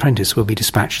cases, the apprentice will be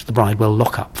dispatched to the Bridewell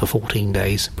lockup for 14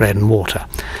 days, bread and water.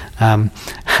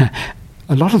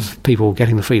 A lot of people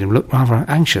getting the freedom look rather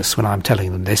anxious when I'm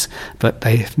telling them this, but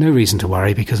they have no reason to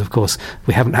worry because, of course,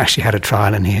 we haven't actually had a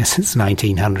trial in here since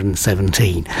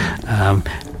 1917.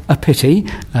 A pity.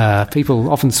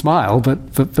 People often smile, but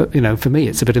for me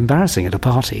it's a bit embarrassing at a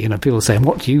party. People say,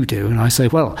 "What do you do?" And I say,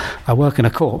 "Well, I work in a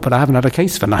court, but I haven't had a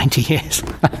case for 90 years."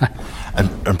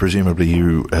 And presumably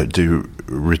you do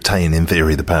retain, in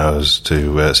theory, the powers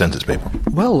to sentence people.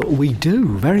 Well, we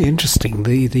do. Very interesting.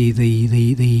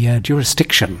 The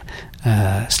jurisdiction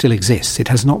still exists. It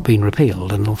has not been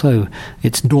repealed, and although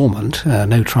it's dormant,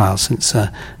 no trial since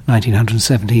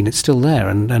 1917, it's still there.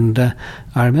 And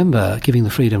I remember giving the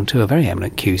freedom to a very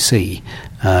eminent QC,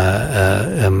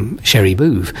 Sherry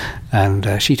Booth,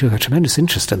 and she took a tremendous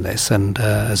interest in this. And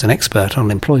as an expert on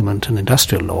employment and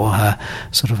industrial law, her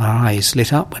eyes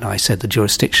lit up when I said the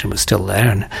jurisdiction was still there.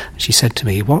 And she said to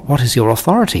me, "What is your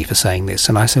authority for saying this?"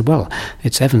 And I said, "Well,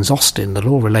 it's Evans Austin, the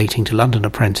law relating to London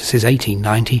apprentices,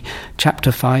 1890,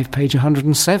 Chapter 5, page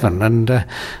 107. And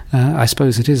I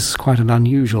suppose it is quite an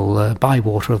unusual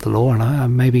bywater of the law, and I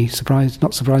may be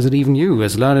not surprised that even you,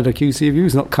 as learned a QC of you,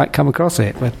 has not quite come across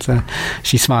it." But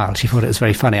she smiled. She thought it was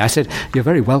very funny. I said, "You're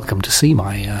very welcome to see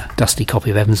my dusty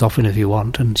copy of Evans Austin if you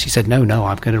want." And she said, No,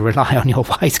 I'm going to rely on your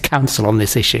wise counsel on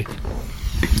this issue.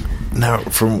 Now,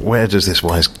 from where does this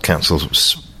wise counsel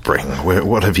spring?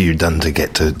 What have you done to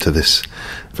get to this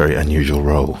very unusual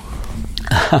role?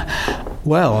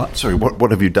 Well... Sorry,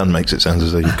 what have you done makes it sound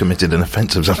as though you've committed an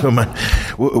offence of some kind.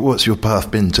 What's your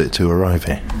path been to arrive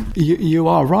here? You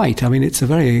are right. I mean, it's a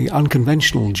very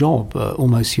unconventional job,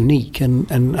 almost unique, and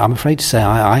I'm afraid to say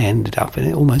I ended up in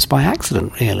it almost by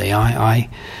accident, really.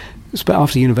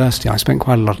 After university, I spent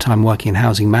quite a lot of time working in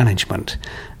housing management,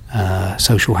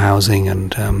 social housing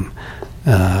and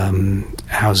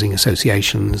housing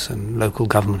associations and local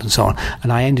government and so on,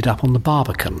 and I ended up on the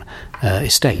Barbican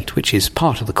estate, which is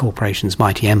part of the corporation's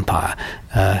mighty empire.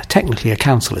 Technically a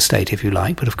council estate, if you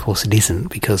like, but of course it isn't,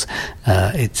 because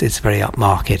it's very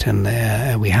upmarket,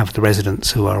 and we have the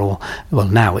residents who are all, well,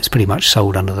 now it's pretty much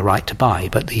sold under the right to buy,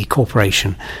 but the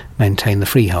corporation maintain the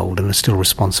freehold and are still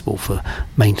responsible for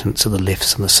maintenance of the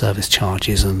lifts and the service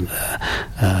charges and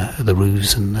the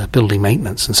roofs and the building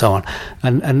maintenance and so on.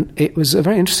 And it was a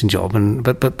very interesting job,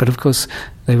 but of course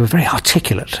they were very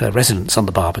articulate residents on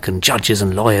the Barbican, judges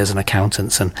and lawyers and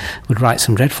accountants, and would write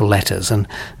some dreadful letters. And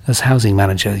as housing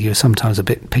manager, you're sometimes a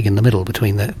bit pig in the middle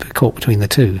caught between the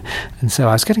two. And so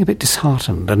I was getting a bit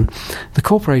disheartened. And the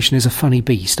corporation is a funny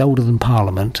beast, older than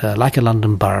Parliament, like a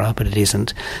London borough, but it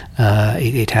isn't.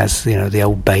 It has, the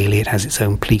Old Bailey. It has its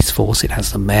own police force. It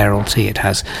has the mayoralty. It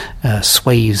has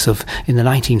swathes of, in the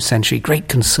 19th century, great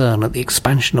concern at the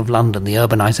expansion of London, the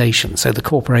urbanisation. So the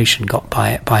corporation got by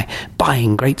it by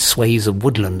buying great swathes of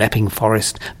woodland, Epping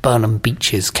Forest, Burnham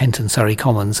Beeches, Kent and Surrey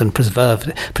Commons, and preserved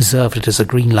it as a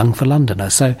green lung for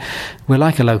Londoners. So we're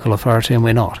like a local authority, and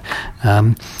we're not.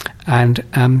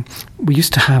 We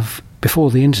used to have, before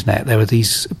the internet, there were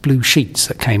these blue sheets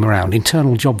that came around,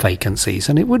 internal job vacancies,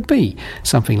 and it would be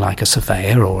something like a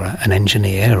surveyor or an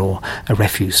engineer or a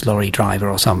refuse lorry driver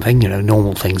or something,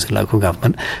 normal things in local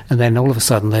government. And then all of a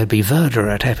sudden there'd be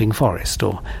verderer at Epping Forest,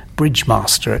 or bridge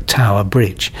master at Tower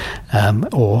Bridge,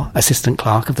 or assistant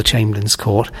clerk of the Chamberlain's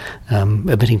Court,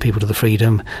 admitting people to the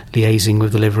freedom, liaising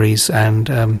with the liveries,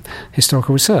 and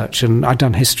historical research. And I'd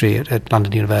done history at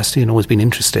London University and always been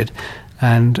interested.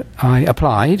 And I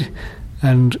applied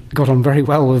and got on very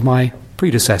well with my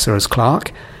predecessor as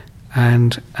clerk,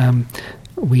 and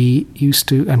we used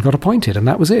to, and got appointed, and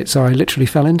that was it. So I literally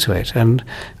fell into it, and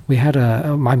we had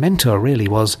my mentor really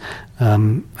was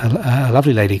a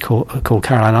lovely lady called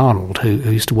Caroline Arnold, who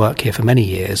used to work here for many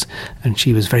years, and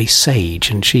she was very sage,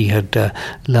 and she had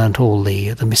learnt all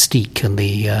the mystique and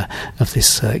of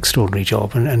this extraordinary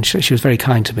job, and she was very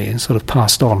kind to me and sort of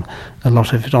passed on a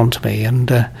lot of it on to me,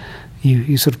 and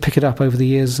you sort of pick it up over the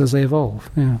years as they evolve.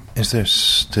 Yeah.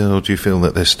 Do you feel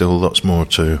that there's still lots more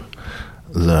to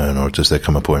learn, or does there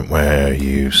come a point where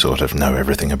you sort of know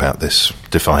everything about this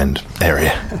defined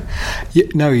area?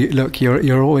 Look,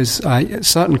 you're always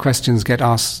certain questions get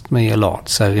asked me a lot.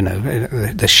 So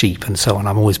the sheep and so on.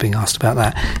 I'm always being asked about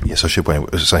that. Yes, I should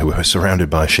say we're surrounded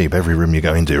by sheep. Every room you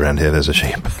go into around here, there's a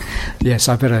sheep. Yes,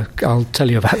 I'll tell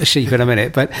you about the sheep in a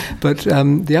minute. But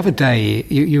the other day,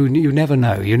 you never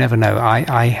know. You never know.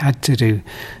 I had to do.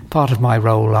 Part of my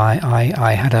role,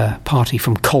 I had a party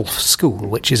from Colf School,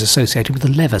 which is associated with the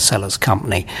Leather Sellers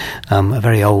Company, a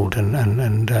very old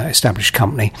and established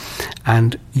company,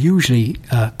 and usually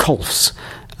Colf's.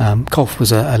 Colf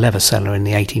was a leather seller in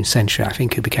the 18th century, I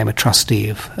think, who became a trustee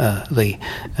of the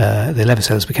leather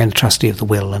sellers became the trustee of the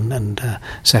will and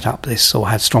set up this, or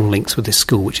had strong links with this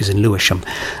school, which is in Lewisham.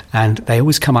 And they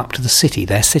always come up to the city,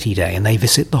 their city day, and they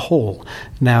visit the hall.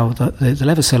 Now, the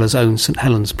leather sellers own St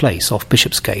Helens Place off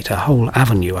Bishopsgate, a whole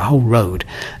avenue, a whole road,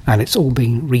 and it's all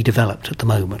being redeveloped at the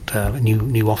moment.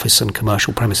 New office and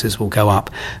commercial premises will go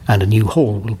up, and a new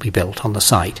hall will be built on the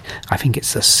site. I think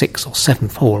it's the 6th or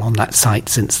 7th hall on that site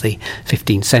since the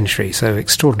 15th century, so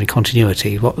extraordinary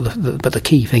continuity. But the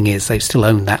key thing is they've still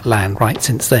owned that land right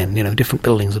since then. Different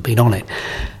buildings have been on it.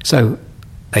 So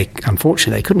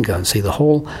unfortunately, they couldn't go and see the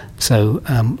hall. So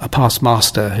a past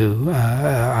master, who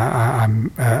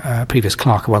I'm a previous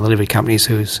clerk of one of the livery companies,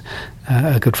 who's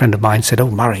a good friend of mine, said, "Oh,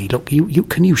 Murray, look,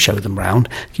 can you show them round?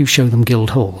 You show them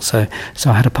Guildhall." So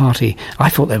I had a party. I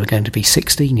thought they were going to be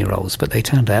 16-year-olds, but they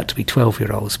turned out to be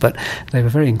 12-year-olds. But they were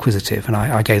very inquisitive, and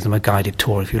I gave them a guided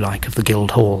tour, if you like, of the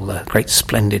Guildhall, the great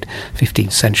splendid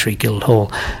 15th century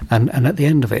Guildhall. And at the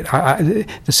end of it,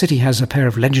 the city has a pair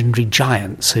of legendary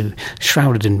giants who,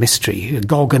 shrouded in mystery,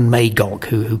 Gog and Magog,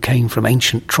 who came from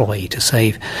ancient Troy to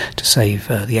save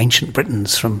the ancient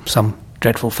Britons from some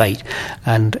dreadful fate.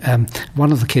 And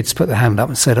one of the kids put their hand up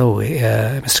and said,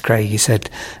 Mr. Craig, he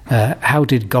said, how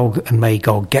did Gog and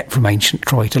Magog get from ancient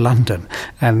Troy to London?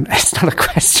 And it's not a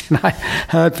question I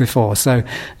heard before. So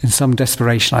in some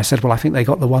desperation, I said, well, I think they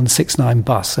got the 169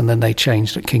 bus, and then they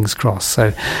changed at King's Cross.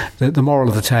 So the moral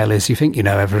of the tale is, you think you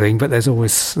know everything, but there's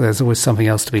always something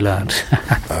else to be learned.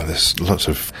 There's lots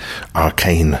of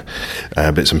arcane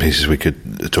bits and pieces we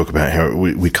could talk about here.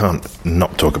 We can't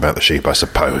not talk about the sheep, I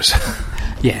suppose.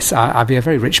 Yes, I'd be a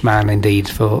very rich man indeed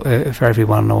for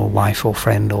everyone, or wife or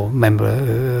friend or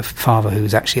member, father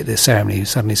who's actually at this ceremony, who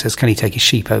suddenly says, can he take his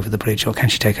sheep over the bridge, or can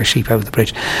she take her sheep over the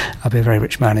bridge? I'd be a very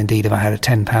rich man indeed if I had a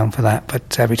 £10 for that,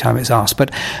 but every time it's asked.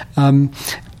 But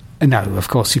no, of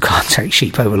course you can't take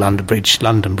sheep over London Bridge,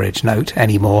 note,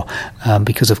 anymore,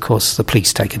 because of course the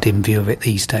police take a dim view of it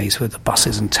these days with the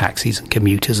buses and taxis and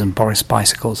commuters and Boris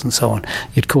bicycles and so on.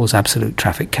 You'd cause absolute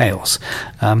traffic chaos.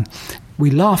 We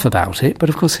laugh about it, but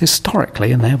of course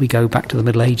historically, and there we go back to the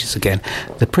Middle Ages again,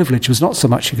 the privilege was not so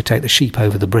much you could take the sheep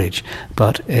over the bridge,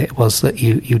 but it was that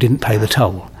you didn't pay the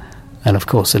toll. And of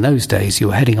course in those days you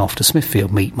were heading off to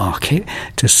Smithfield Meat Market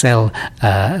to sell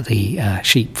the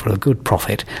sheep for a good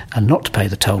profit, and not to pay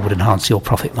the toll would enhance your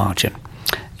profit margin.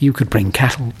 You could bring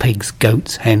cattle, pigs,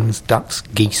 goats, hens, ducks,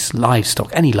 geese, livestock,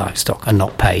 any livestock, and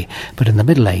not pay. But in the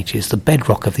Middle Ages, the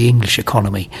bedrock of the English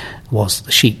economy was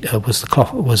the sheep, was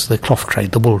the cloth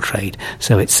trade, the wool trade.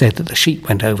 So it's said that the sheep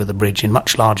went over the bridge in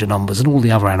much larger numbers, and all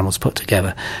the other animals put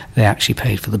together, they actually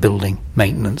paid for the building,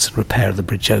 maintenance, and repair of the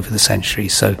bridge over the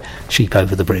centuries. So sheep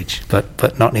over the bridge,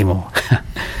 but not anymore.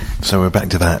 So we're back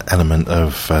to that element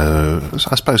of,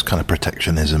 I suppose, kind of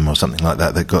protectionism or something like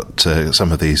that got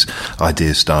some of these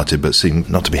ideas started, but seem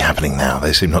not to be happening now.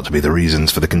 They seem not to be the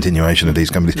reasons for the continuation of these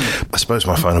companies. I suppose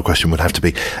my final question would have to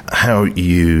be how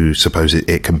you suppose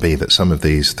it can be that some of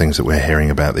these things that we're hearing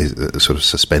about, these sort of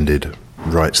suspended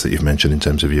rights that you've mentioned in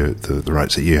terms of the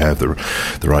rights that you have,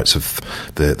 the rights of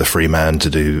the free man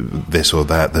to do this or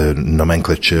that, the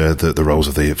nomenclature, the roles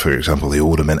of for example, the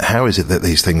aldermen. How is it that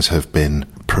these things have been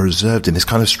preserved in this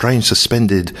kind of strange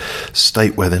suspended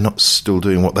state where they're not still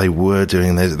doing what they were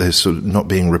doing, they're sort of not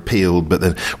being repealed, but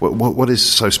then what is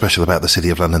so special about the City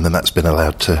of London that that's been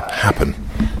allowed to happen?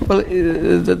 Well,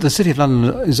 the City of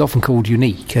London is often called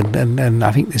unique, and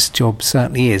I think this job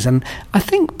certainly is. And I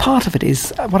think part of it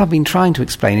is, what I've been trying to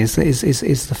explain is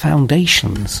the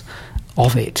foundations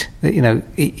of it.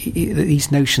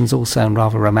 These notions all sound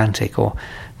rather romantic or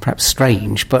perhaps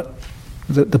strange, but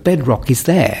the bedrock is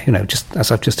there, just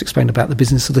as I've just explained about the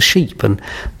business of the sheep and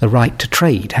the right to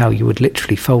trade, how you would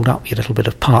literally fold up your little bit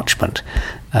of parchment,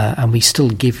 and we still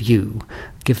give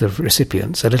the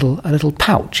recipients a little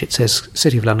pouch. It says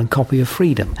City of London copy of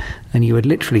freedom, and you would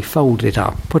literally fold it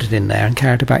up, put it in there, and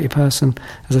carry it about your person,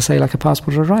 as I say, like a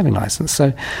passport or a driving licence.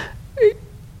 So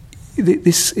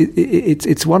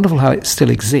it's wonderful how it still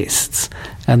exists,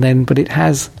 but it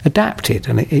has adapted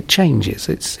and it changes.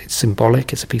 It's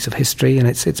symbolic. It's a piece of history, and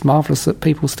it's marvellous that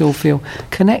people still feel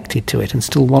connected to it and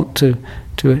still want to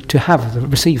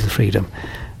receive the freedom.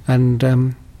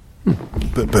 And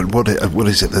But what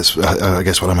is it that's, I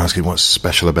guess what I'm asking, what's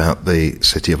special about the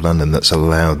City of London that's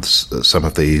allowed some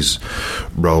of these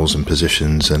roles and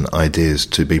positions and ideas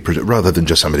to be, rather than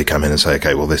just somebody come in and say,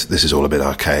 okay, well, this is all a bit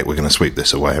archaic, we're going to sweep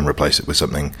this away and replace it with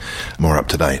something more up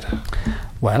to date?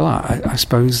 Well, I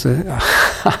suppose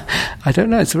I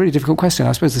don't know. It's a really difficult question.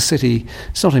 I suppose the city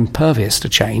is not impervious to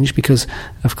change because,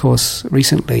 of course,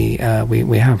 recently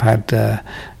we have had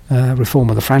reform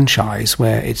of the franchise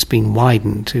where it's been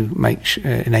widened to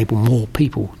enable more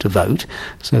people to vote.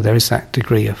 So there is that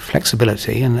degree of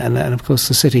flexibility, and of course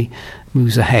the city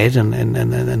moves ahead, and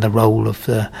the role of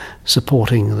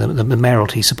supporting the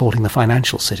mayoralty, supporting the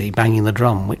financial city, banging the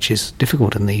drum, which is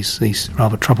difficult in these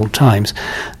rather troubled times.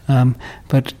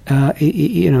 But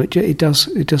it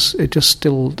does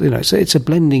still, it's a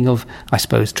blending of, I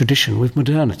suppose, tradition with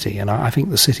modernity, and I think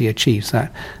the city achieves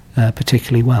that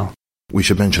particularly well. We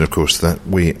should mention, of course, that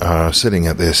we are sitting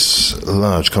at this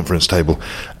large conference table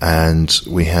and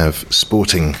we have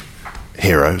sporting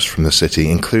heroes from the city,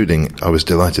 including, I was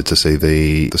delighted to see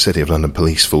the City of London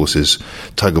Police Force's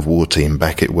tug-of-war team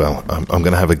back it well. I'm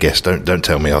going to have a guess. Don't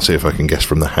tell me. I'll see if I can guess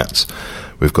from the hats.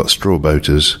 We've got straw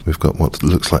boaters. We've got what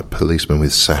looks like policemen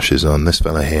with sashes on. This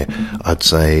fella here, I'd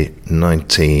say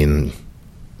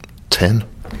 1910.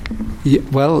 Yeah,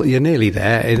 well, you're nearly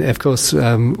there. Of course,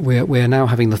 we're now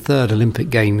having the third Olympic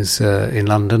Games in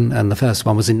London, and the first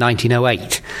one was in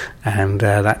 1908, and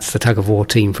that's the tug-of-war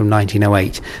team from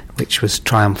 1908, which was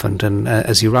triumphant. And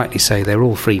as you rightly say, they're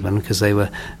all freemen because they were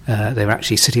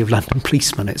actually City of London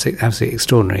policemen. It's absolutely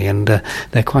extraordinary, and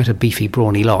they're quite a beefy,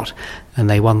 brawny lot. And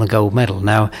they won the gold medal.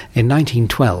 Now, in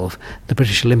 1912, the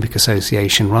British Olympic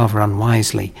Association, rather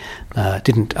unwisely,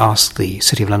 didn't ask the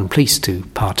City of London Police to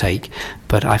partake,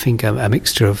 but I think a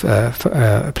mixture of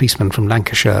policemen from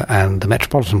Lancashire and the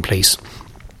Metropolitan Police,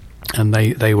 and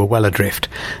they were well adrift.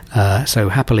 So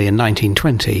happily in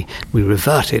 1920 we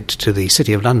reverted to the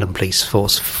City of London Police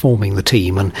Force forming the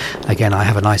team, and again I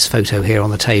have a nice photo here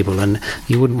on the table, and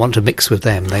you wouldn't want to mix with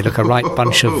them. They look a right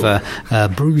bunch of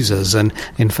bruisers, and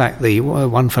in fact the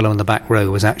one fellow in the back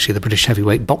row was actually the British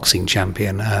heavyweight boxing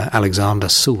champion, Alexander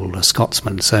Sewell, a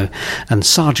Scotsman. And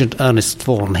Sergeant Ernest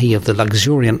Vaughan, he of the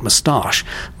luxuriant moustache,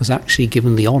 was actually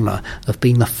given the honour of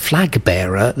being the flag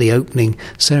bearer at the opening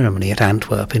ceremony at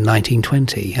Antwerp in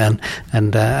 1920, and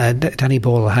Danny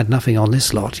Boyle had nothing on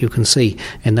this lot. You can see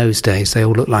in those days they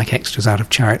all looked like extras out of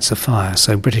Chariots of Fire,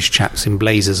 so British chaps in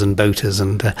blazers and boaters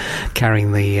and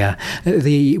carrying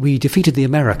we defeated the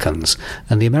Americans,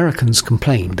 and the Americans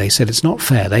complained. They said it's not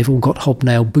fair, they've all got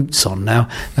hobnail boots on. Now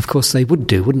of course they would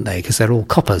do, wouldn't they, because they're all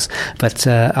coppers, but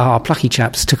our plucky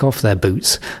chaps took off their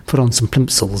boots, put on some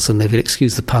plimsolls, and if you'll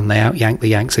excuse the pun, they out-yanked the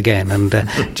Yanks again, and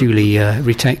duly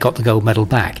got the gold medal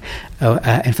back.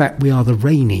 In fact,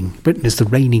 Britain is the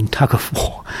reigning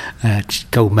tug-of-war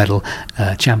gold medal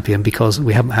champion, because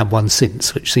we haven't had one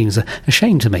since, which seems a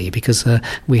shame to me, because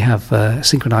we have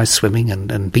synchronised swimming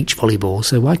and beach volleyball,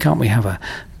 so why can't we have a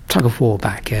tug-of-war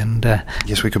back? And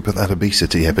yes, we could put that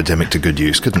obesity epidemic to good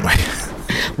use, couldn't we?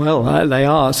 Well, they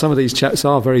are. Some of these chaps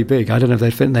are very big. I don't know if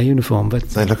they'd fit in their uniform, but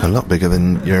they look a lot bigger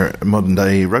than your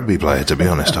modern-day rugby player, to be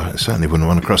honest. I certainly wouldn't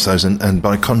want to cross those. And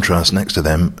by contrast, next to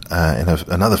them, in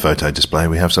another photo display,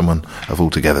 we have someone of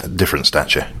altogether different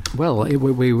stature. Well,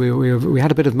 we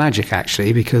had a bit of magic,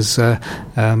 actually, because J.K.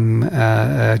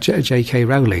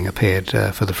 Rowling appeared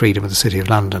for the freedom of the City of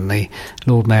London. The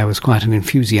Lord Mayor was quite an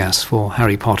enthusiast for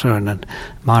Harry Potter and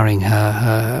admiring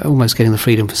her almost getting the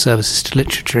freedom for services to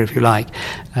literature, if you like.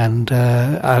 And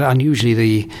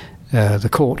unusually the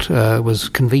court was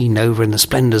convened over in the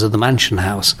splendours of the Mansion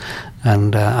House,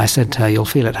 And I said to her, "You'll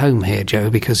feel at home here,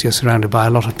 Jo, because you're surrounded by a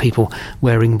lot of people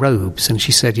wearing robes." And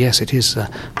she said, "Yes, it is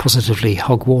positively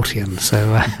Hogwartian."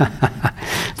 So,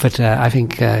 but I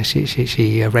think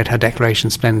she read her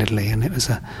declaration splendidly, and it was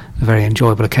a very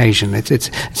enjoyable occasion. It's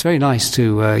very nice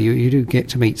to you do get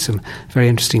to meet some very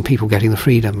interesting people getting the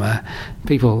freedom.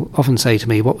 People often say to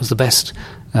me, "What was the best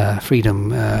freedom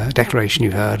declaration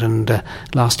you heard?" And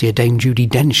last year Dame Judi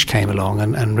Dench came along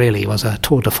and really was a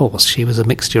tour de force. She was a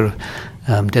mixture of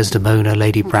Desdemona,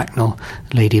 Lady Bracknell,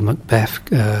 Lady Macbeth,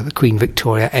 the Queen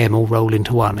Victoria, all rolled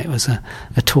into one. It was a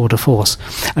tour de force.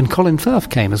 And Colin Firth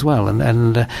came as well,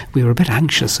 and we were a bit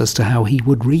anxious as to how he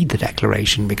would read the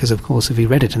declaration, because of course if he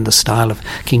read it in the style of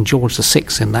King George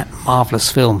VI in that marvellous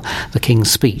film The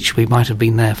King's Speech, we might have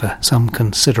been there for some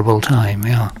considerable time.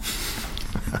 Yeah.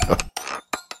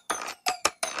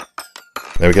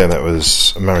 There we go, that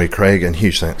was Murray Craig, and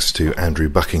huge thanks to Andrew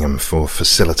Buckingham for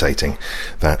facilitating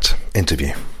that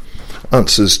interview.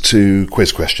 Answers to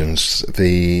quiz questions.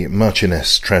 The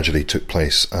Marchioness tragedy took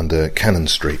place under Cannon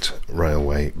Street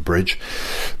Railway Bridge.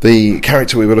 The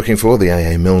character we were looking for, the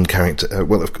A.A. Milne character,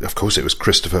 well, of course it was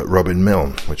Christopher Robin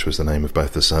Milne, which was the name of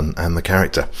both the son and the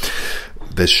character.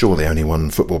 There's surely only one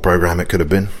football programme it could have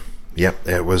been. Yep,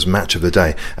 it was Match of the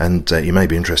Day, and you may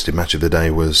be interested, Match of the Day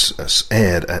was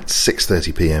aired at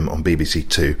 6:30pm on BBC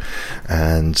Two,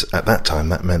 and at that time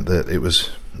that meant that it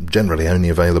was generally only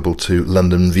available to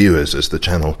London viewers, as the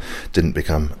channel didn't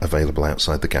become available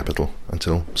outside the capital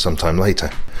until sometime later.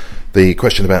 The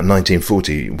question about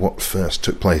 1940, what first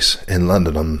took place in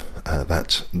London on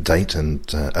that date and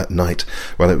at night?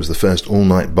 Well, it was the first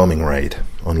all-night bombing raid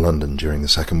on London during the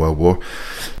Second World War,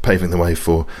 paving the way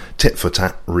for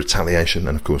tit-for-tat retaliation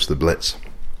and, of course, the Blitz.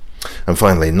 And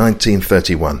finally,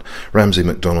 1931, Ramsay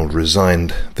MacDonald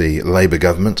resigned the Labour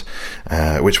government,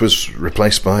 which was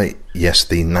replaced by, yes,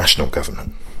 the National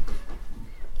government.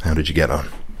 How did you get on?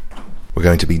 We're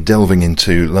going to be delving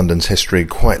into London's history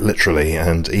quite literally,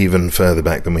 and even further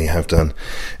back than we have done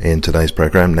in today's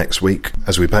programme next week,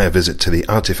 as we pay a visit to the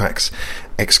artefacts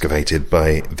excavated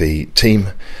by the team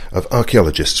of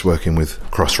archaeologists working with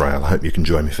Crossrail. I hope you can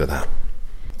join me for that.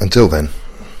 Until then,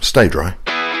 stay dry.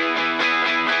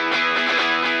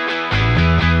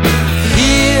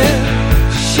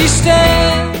 Here she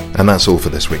stands. And that's all for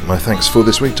this week. My thanks for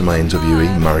this week to my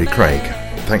interviewee, Murray Craig.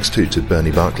 Thanks too to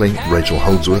Bernie Barclay, Rachel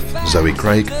Holdsworth, Zoe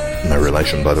Craig, no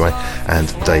relation by the way,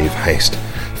 and Dave Haste.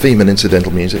 Theme and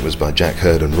incidental music was by Jack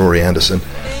Hurd and Rory Anderson.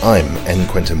 I'm N.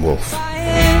 Quentin Wolfe.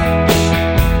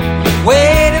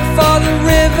 Waiting for the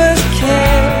river's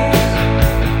kiss,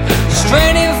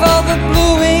 straining for the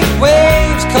blue-winged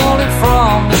waves calling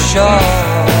from the shore.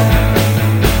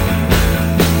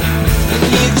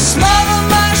 You smother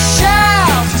my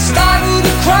shouts and stifle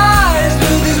the cries,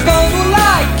 but these bones will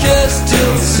like us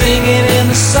till singing in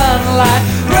the sunlight.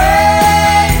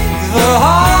 Break the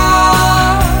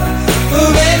heart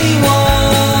of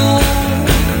anyone.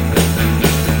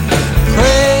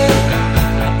 Pray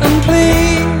and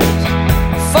please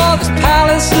for this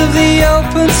palace of the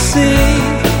open sea.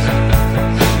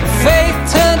 Faith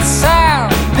turned sour,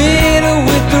 bitter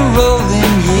with the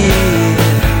rolling years.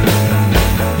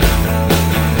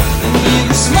 And you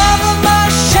can smother my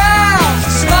shouts,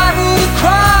 stifle the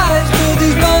cries, but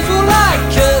these bones will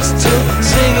like us till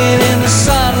singing in the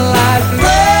sunlight.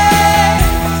 Break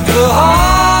the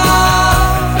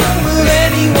heart of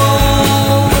anyone.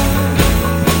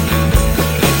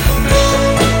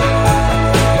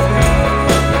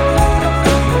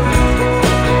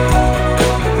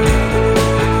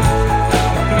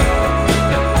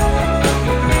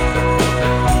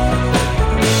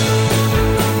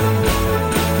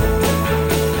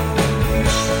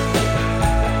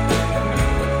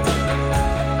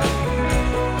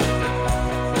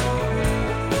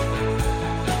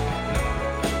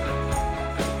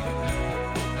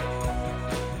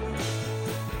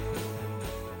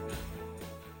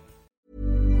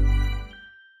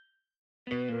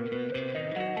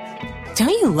 Don't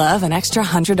you love an extra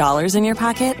 $100 in your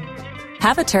pocket?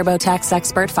 Have a TurboTax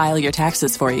expert file your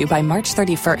taxes for you by March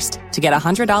 31st to get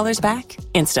 $100 back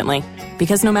instantly.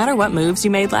 Because no matter what moves you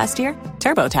made last year,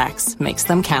 TurboTax makes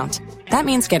them count. That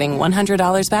means getting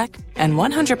 $100 back and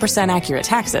 100% accurate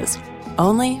taxes,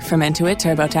 only from Intuit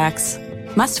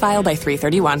TurboTax. Must file by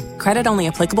 3/31. Credit only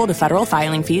applicable to federal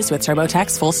filing fees with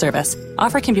TurboTax full service.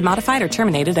 Offer can be modified or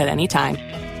terminated at any time.